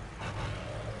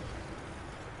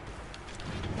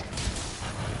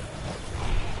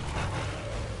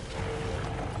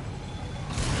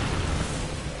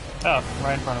 Oh,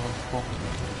 right in front of him. Cool.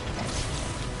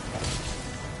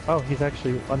 Oh, he's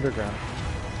actually underground.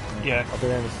 Yeah. I'll be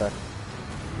there in a sec.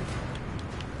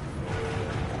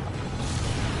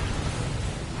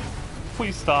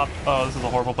 Please stop. Oh, this is a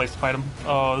horrible place to fight him.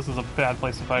 Oh, this is a bad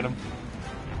place to fight him.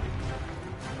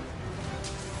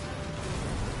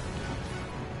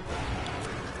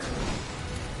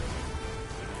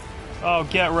 Oh,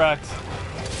 get wrecked.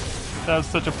 That was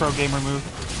such a pro gamer move.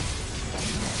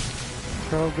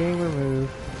 Pro gamer move.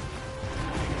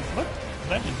 What?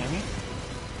 That didn't hit me.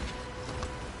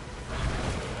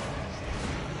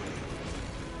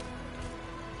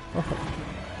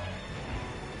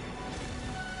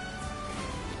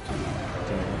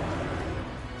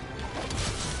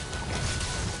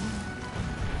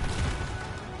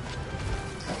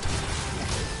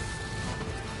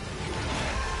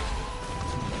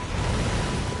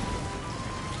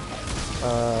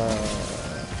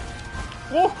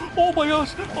 Oh! Oh my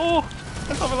gosh! Oh!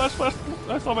 I saw my life flash.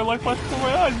 I saw my life flash before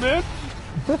my eyes, man.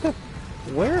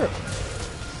 Where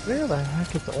the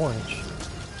heck is orange?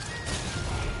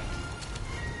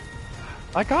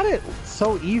 I got it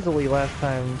so easily last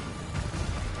time.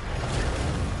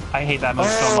 I hate that move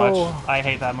so Oh. much. I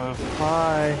hate that move.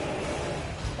 Hi.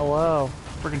 Hello.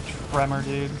 Freaking tremor,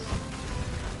 dude.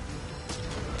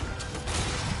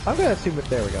 I'm gonna assume that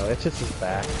there we go. It's just his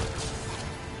back.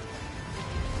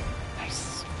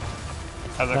 Nice.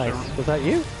 I was Nice. actually, Was that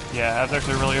you? yeah, I was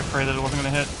actually really afraid that it wasn't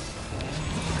gonna hit.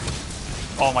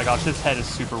 Oh my gosh, his head is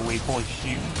super weak. Holy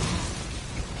shoot.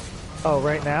 Oh,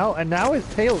 right now? And now his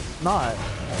tail's not.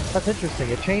 That's interesting.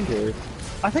 It changes.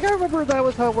 I think I remember that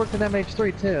was how it worked in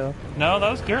MH3 too. No, that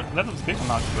was Garrett. That was Giggle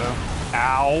Knox though.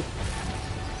 Ow.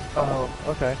 Oh,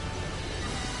 okay.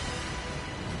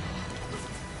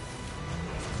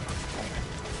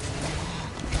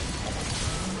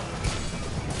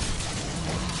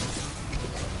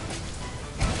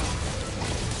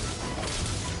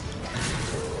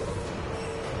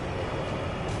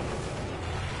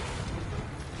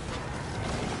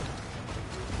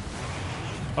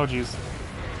 Oh jeez.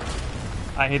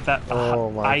 I hate that.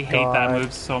 Oh my I hate that God.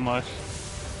 move so much.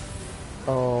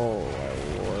 Oh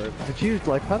my lord. Did you use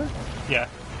life powder? Yeah,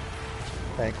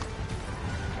 Thanks.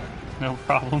 no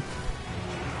problem.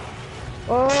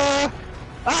 Oh!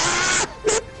 Ah!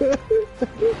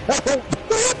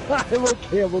 I'm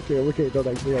okay, don't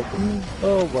actually help me.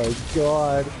 Oh my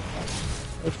god.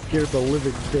 That scared the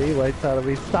living daylights out of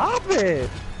me. Stop it!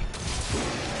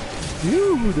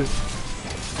 Dude!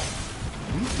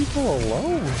 Leave people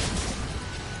alone.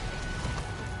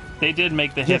 They did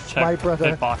make the Yes, my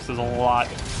brother. hitboxes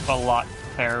a lot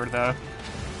fairer though.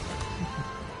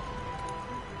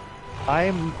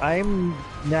 I'm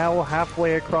now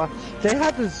halfway across. They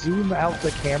had to zoom out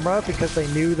the camera because they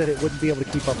knew that it wouldn't be able to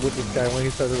keep up with this guy when he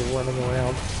started running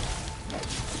around.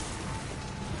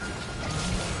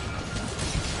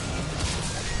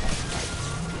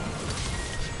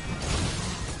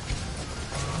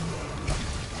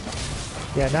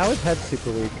 Yeah, now his head's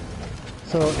super weak.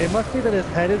 So it must be that his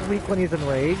head is weak when he's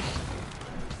enraged,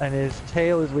 and his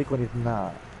tail is weak when he's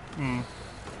not. Hmm.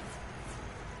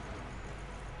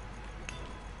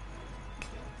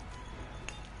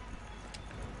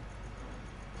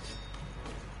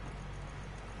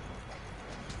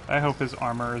 I hope his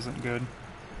armor isn't good.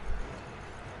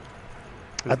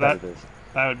 I 'Cause bet it is.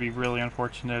 that would be really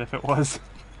unfortunate if it was.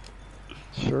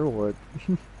 Sure would.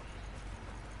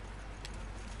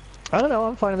 I don't know,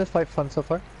 I'm finding this fight fun so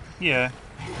far. Yeah.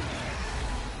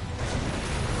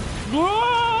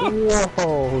 Whoa!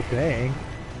 Whoa, dang.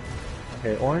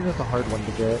 Okay, orange is a hard one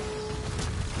to get.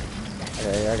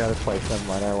 Okay, I gotta twice them,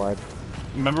 wide eye wide.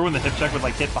 Remember when the hip check would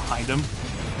like hit behind him?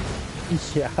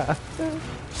 Yeah.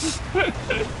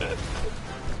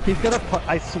 He's gonna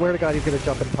I swear to god he's gonna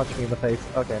jump and punch me in the face.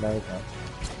 Okay, now he's not.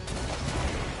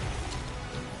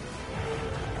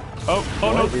 Oh no,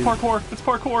 What it's is- parkour! It's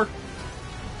parkour!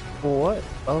 What?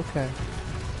 Okay.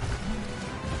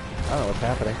 I don't know what's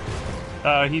happening.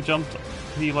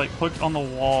 He like hooked on the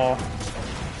wall,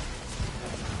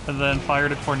 and then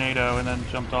fired a tornado, and then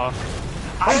jumped off.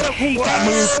 I hate that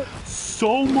move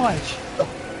so much!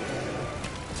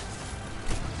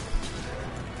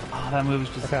 Oh, that move is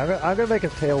just... Okay, I'm gonna make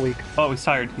his tail weak. Oh, he's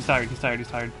tired, he's tired, he's tired, he's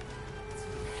tired.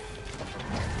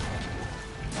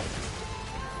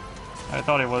 I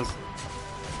thought he was.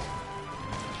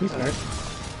 He's hurt.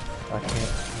 I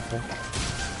can't. Okay.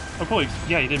 Oh, cool,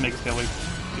 yeah, he did make his tail weak.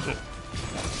 Good shit.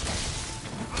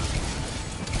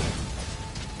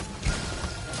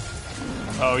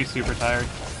 Oh, he's super tired.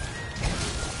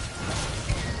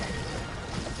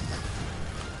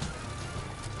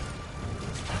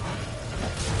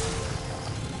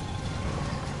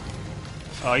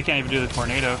 Oh, he can't even do the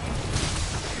tornado.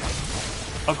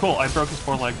 Oh, cool! I broke his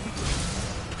foreleg.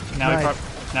 Now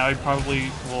Nice. now he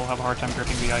probably will have a hard time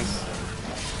gripping the ice.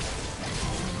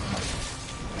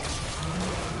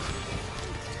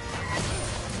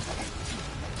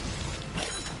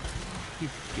 You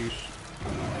douche.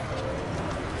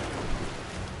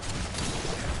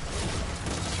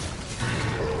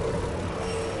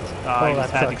 Oh, that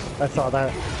sucks. I saw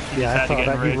that. Yeah, I had to saw get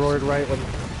that. You enraged. roared right when...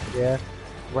 Yeah.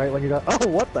 Right when you got... Oh,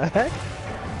 what the heck?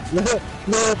 The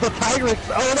tyrants!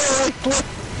 Oh no, I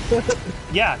flipped!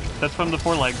 Yeah, that's from the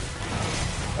foreleg.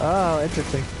 Oh,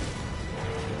 interesting.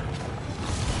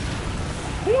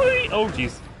 Whee! Oh,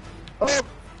 jeez. Oh!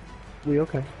 We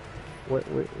okay.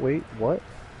 Wait, what?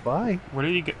 Bye. Where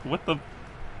did he get? What the?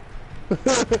 Oh,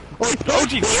 Oh,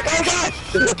 jeez!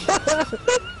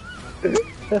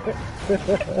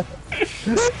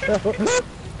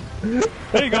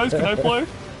 Hey guys, can I play?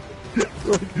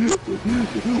 Wait,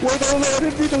 no, I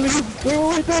didn't mean to leave!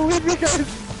 Wait, don't leave me, guys!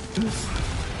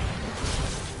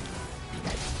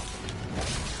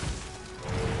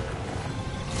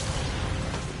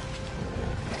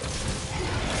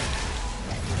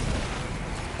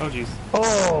 Oh, jeez.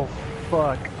 Oh,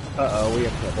 fuck. Uh-oh, we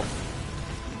have trouble.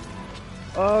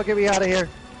 Oh, get me out of here.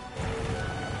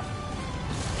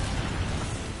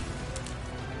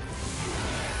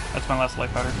 That's my last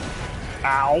life powder.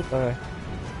 Ow! Okay.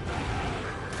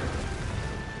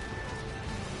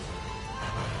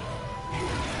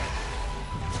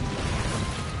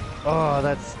 Oh,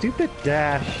 that stupid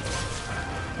dash.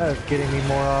 That was getting me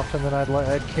more often than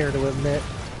I'd care to admit.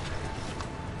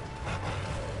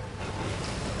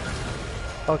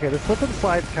 Okay, the slip and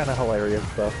slide's kind of hilarious,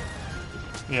 though.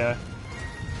 Yeah.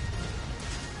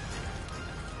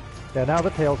 Yeah, now the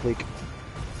tail's weak.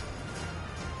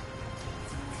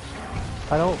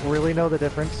 I don't really know the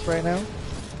difference right now,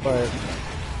 but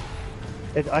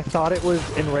I thought it was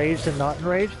enraged and not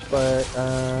enraged, but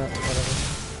whatever.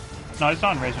 No, it's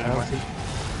not enraged I anymore. don't see.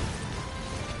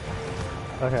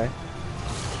 Okay.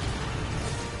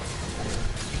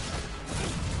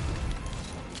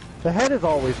 The head is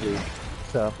always weak,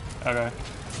 so Okay.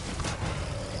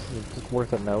 it's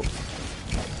worth a note.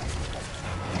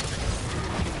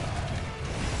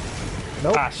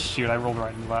 Nope. Ah, shoot, I rolled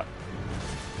right into that.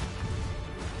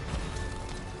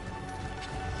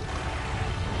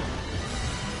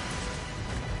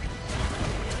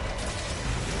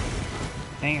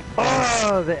 Dang it.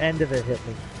 Oh, the end of it hit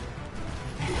me.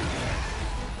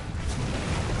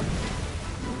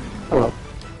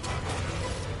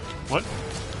 What?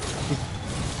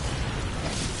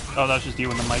 Oh, that's just you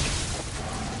and the mic.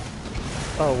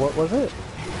 Oh, what was it?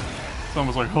 Someone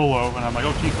was like, hello, and I'm like,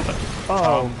 oh, geez, what the...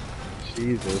 Oh,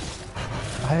 Jesus.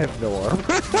 I have no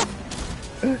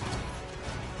armor.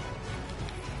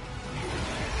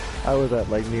 I was at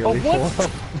like nearly Oh, what?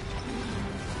 full.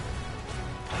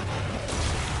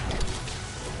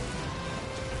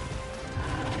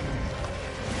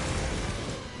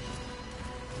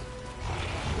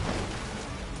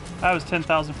 I was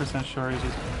 10,000% sure he's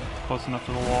just close enough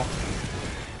to the wall.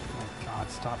 Oh my god,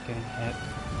 stop getting hit.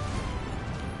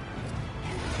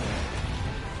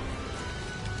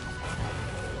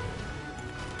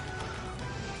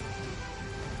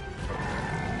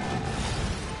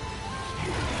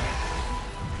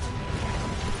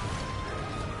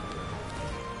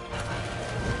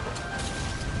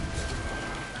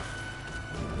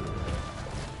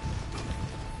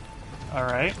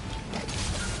 Alright.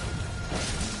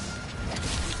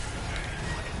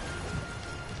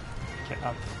 Get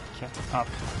up. Get up.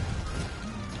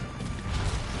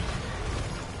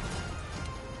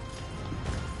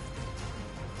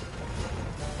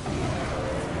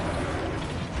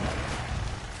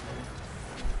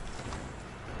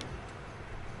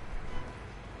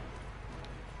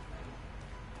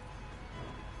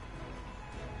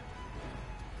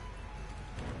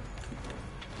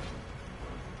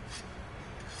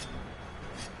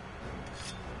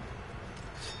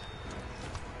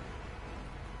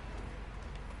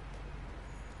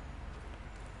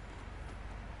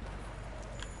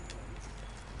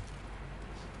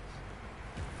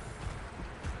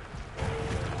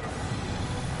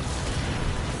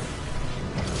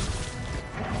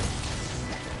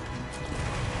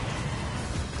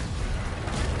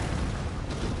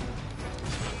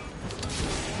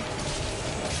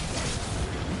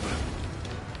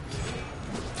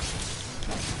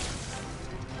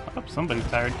 Oh, somebody's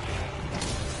tired.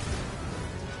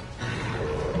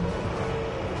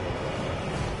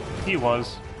 He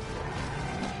was.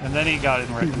 And then he got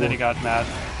and then he got mad.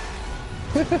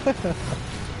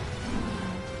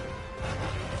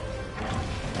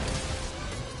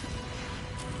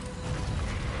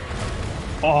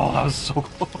 Oh, that was so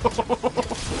close.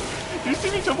 Did you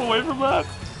see me jump away from that?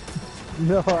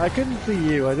 No, I couldn't see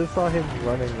you. I just saw him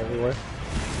running everywhere.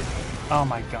 Oh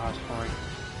my gosh, Corey.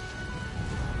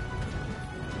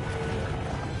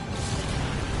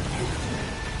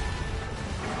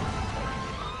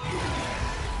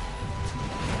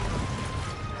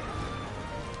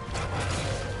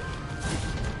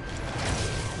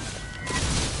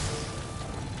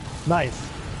 Nice.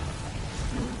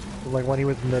 Like when he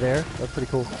was in midair. That's pretty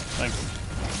cool. Thanks.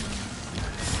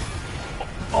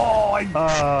 Oh,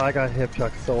 I got hip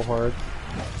chucked so hard.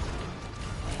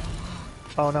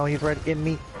 Oh no, he's right in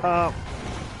me. Oh.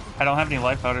 I don't have any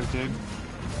life powders, dude.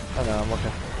 I know, I'm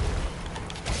okay.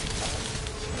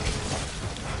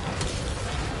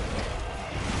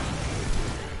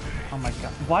 Oh my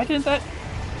god. Why didn't that...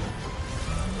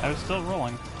 I was still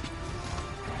rolling.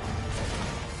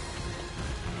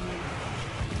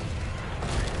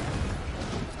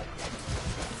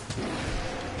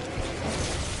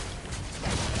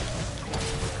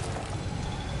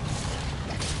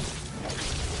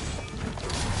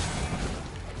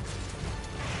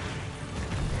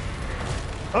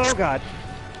 Oh god!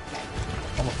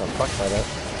 Almost got fucked by that.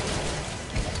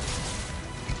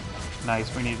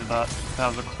 Nice, we needed that. That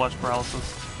was a clutch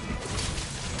paralysis.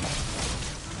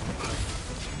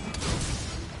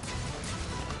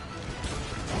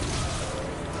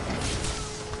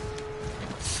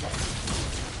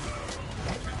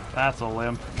 That's a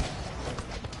limp.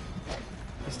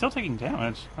 He's still taking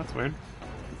damage. That's weird.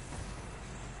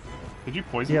 Did you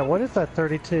poison Yeah, him? what is that,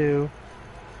 32?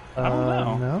 I don't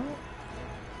know. No?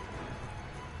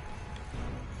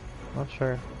 Not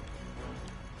sure.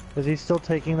 Is he still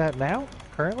taking that now?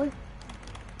 Currently?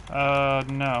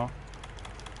 No.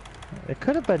 It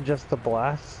could have been just the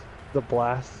blast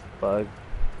bug.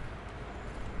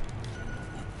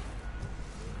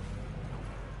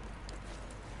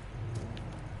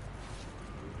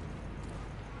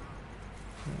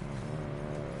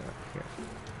 Here.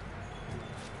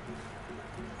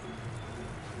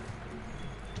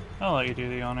 I'll let you do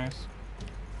the honors.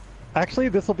 Actually,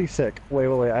 this will be sick. Wait,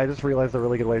 wait, wait. I just realized a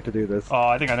really good way to do this. Oh,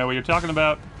 I think I know what you're talking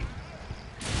about.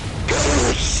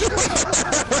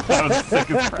 That was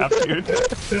sick as crap, dude.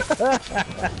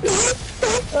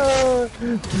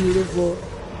 Beautiful.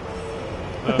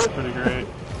 That was pretty great.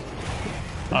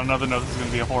 On another note, this is going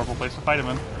to be a horrible place to fight him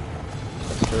in.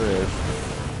 It sure is.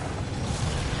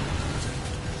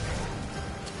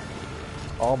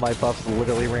 All my buffs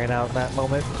literally ran out in that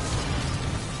moment.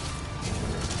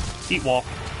 Eat wall.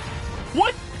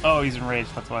 What? Oh, he's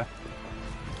enraged, that's why.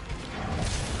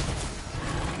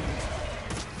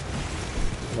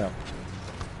 No.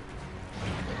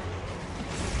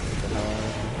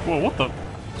 Whoa, what the?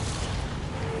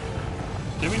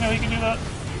 Did we know he could do that?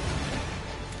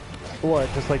 What,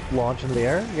 just like launch into the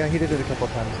air? Yeah, he did it a couple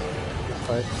of times this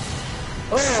fight.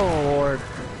 Oh lord!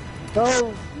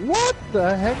 Oh, what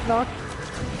the heck knocked?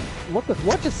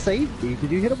 What just saved me?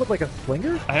 Did you hit him with like a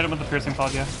slinger? I hit him with the piercing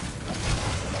pod, yeah.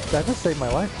 That just saved my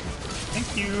life.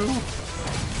 Thank you.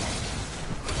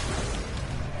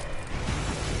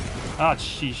 Ah,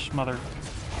 sheesh, mother.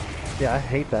 Yeah, I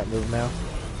hate that move now.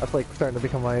 That's like starting to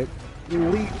become my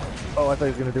elite. Oh, I thought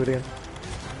he was gonna do it again.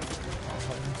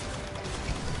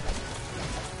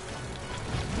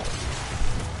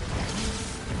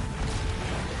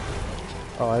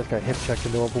 Oh, I just got hip checked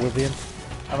into oblivion.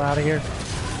 I'm out of here.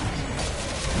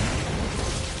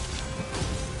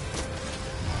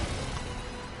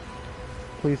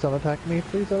 Please don't attack me.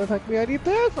 Please don't attack me. I need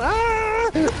this. Ah!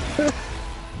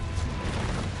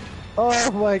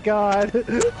 Oh my god.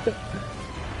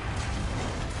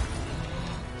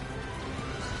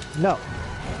 No.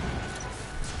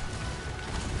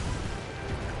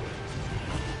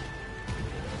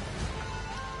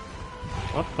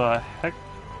 What the heck?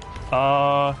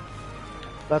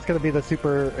 That's gonna be the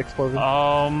super explosion.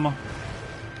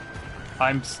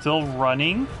 I'm still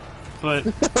running, but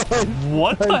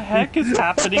what the heck is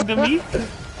happening to me?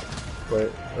 Wait,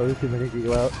 let me see if I can get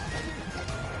you out.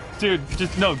 Dude,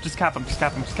 just cap him, just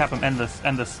cap him, just cap him. End this,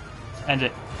 end this. End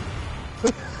it.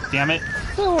 Damn it.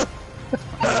 Oh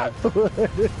my God.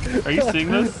 Are you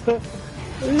seeing this?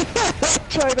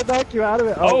 Trying to knock you out of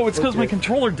it. Oh, it's because okay. my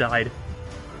controller died.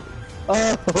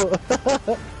 Oh.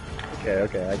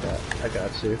 Okay, I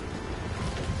got you.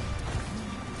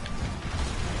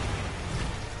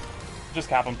 Just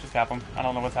cap him, just cap him. I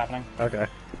don't know what's happening. Okay.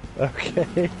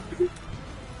 Okay.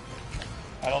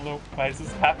 I don't know why is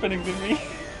this happening to me.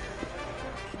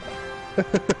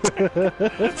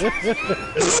 Let's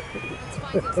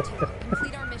find those two.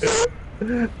 Complete our mission.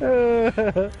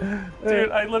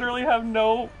 Dude, I literally have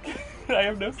no... I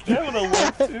have no stamina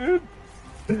left, dude.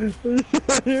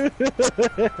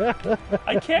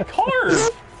 I can't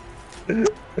carve!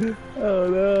 Oh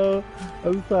no.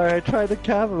 I'm sorry, I tried to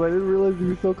cap him. I didn't realize he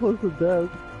was so close to death.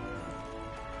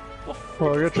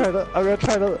 Oh, I'm gonna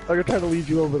try to lead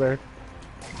you over there.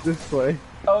 This way.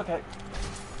 Oh, okay.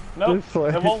 Nope, This way.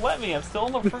 it won't let me. I'm still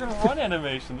in the friggin' run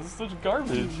animation. This is such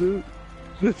garbage.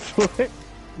 This way.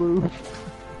 Move.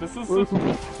 This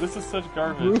is such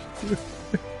garbage. Move.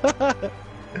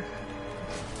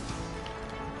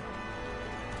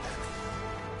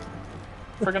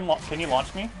 Friggin' can you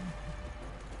launch me?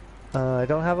 I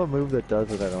don't have a move that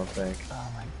does it, I don't think.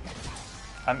 Oh my...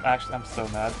 I'm so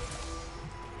mad.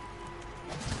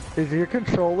 Is your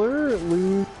controller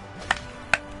loose?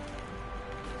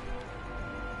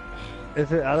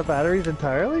 Is it out of batteries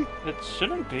entirely? It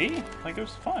shouldn't be. Like, it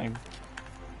was fine.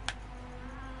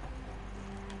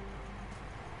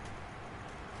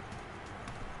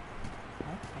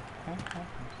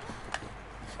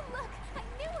 Look, I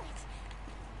knew it.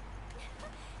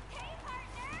 Hey,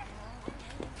 partner.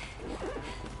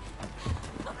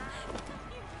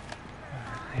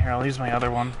 Here, I'll use my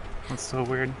other one. That's so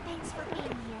weird. Thanks for being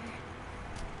here.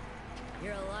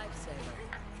 You're a lifesaver.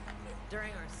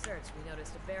 During our search, we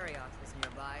noticed a Barioth was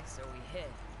nearby, so we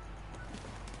hid.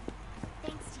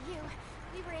 Thanks to you,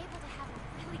 we were able to have a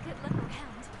really good look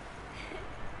around.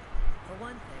 For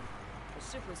one thing, the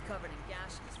ship was covered in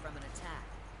gashes from an attack.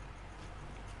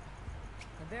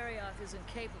 The Barioth isn't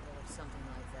capable of something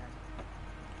like that.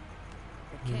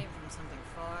 It came from something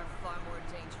far, far more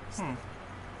dangerous.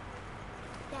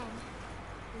 Then,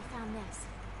 we found this.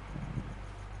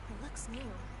 It looks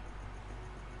new.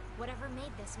 Whatever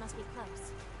made this must be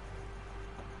close.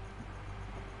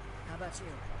 How about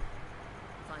you?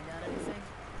 Find out anything?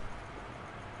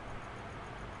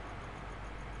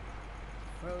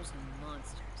 Frozen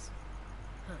monsters.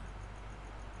 Huh.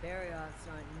 Barioths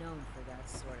aren't known for that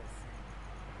sort of thing.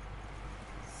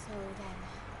 So then...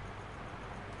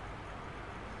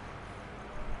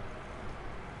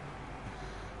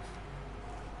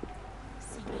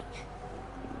 singing.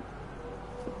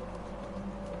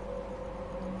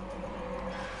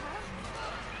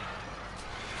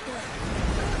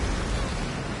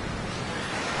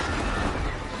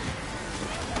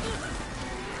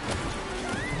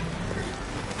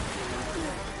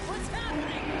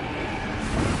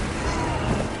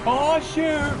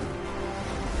 Shoot!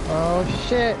 Oh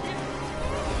shit!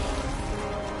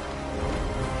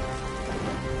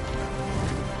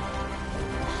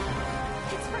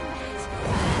 It's from Matt.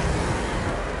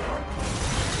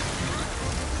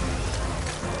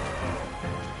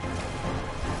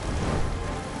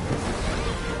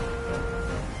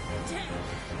 Damn!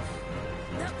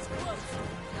 That was close.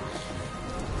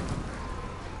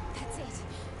 That's it.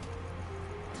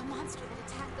 The monster that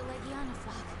attacked the Legiana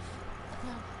flock.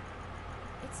 No.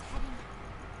 It's heading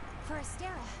for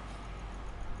Astera.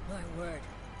 My word.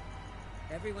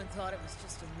 Everyone thought it was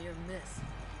just a mere myth.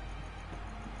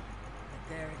 But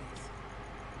there it is.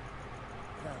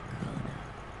 Valkana.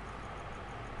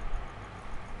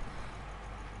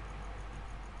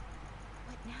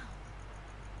 What now?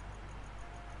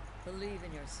 Believe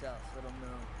in yourself, little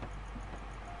gnome.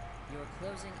 You're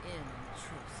closing in on the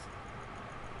truth.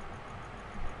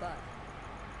 But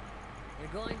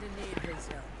you're going to need his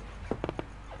help.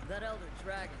 That elder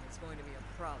dragon is going to be a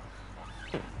problem.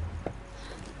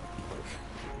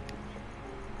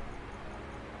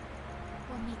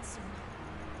 We'll meet soon.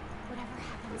 Whatever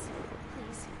happens,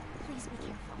 please be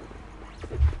careful.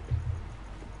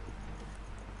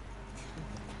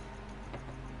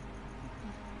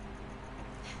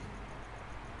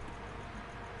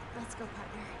 Let's go,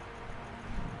 partner.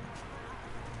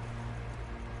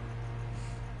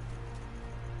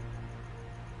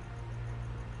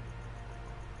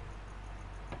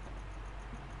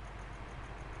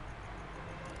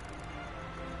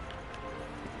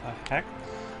 The heck?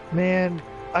 Man,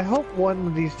 I hope one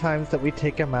of these times that we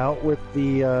take him out with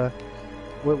the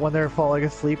when they're falling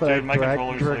asleep, Dude, and my I drag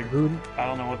controller's like, Dragoon. I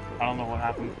don't know what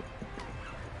happened.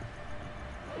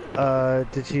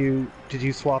 Did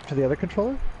you swap to the other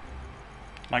controller?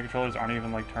 My controllers aren't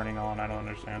even like turning on. I don't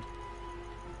understand.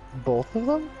 Both of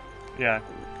them? Yeah.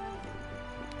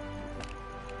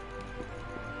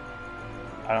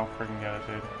 I don't freaking get it,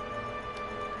 dude.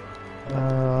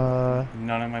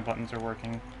 None of my buttons are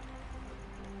working.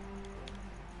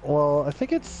 Well, I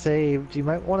think it's saved. You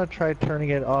might want to try turning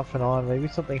it off and on. Maybe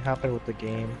something happened with the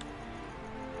game.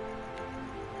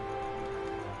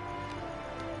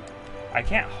 I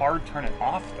can't hard turn it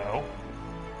off though.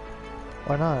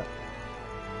 Why not?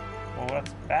 Well,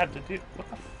 that's bad to do. What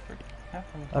the frick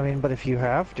happened? I mean, but if you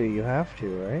have to, you have to,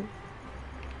 right?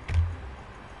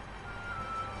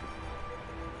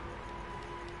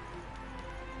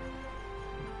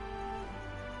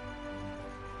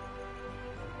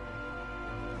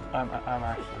 I'm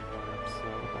actually really upset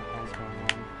with what the hell's going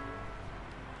on.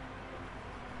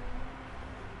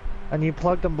 And you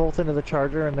plugged them both into the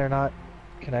charger and they're not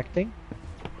connecting?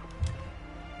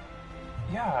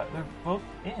 Yeah, they're both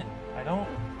in. I don't...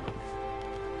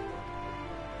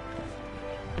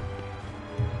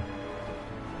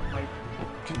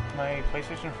 My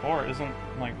PlayStation 4 isn't,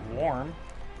 like, warm.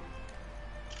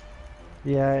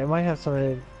 Yeah, it might have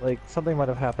something, like, something might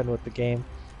have happened with the game.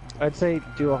 I'd say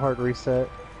do a hard reset.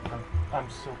 I'm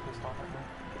so pissed off right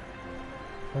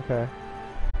now. Okay.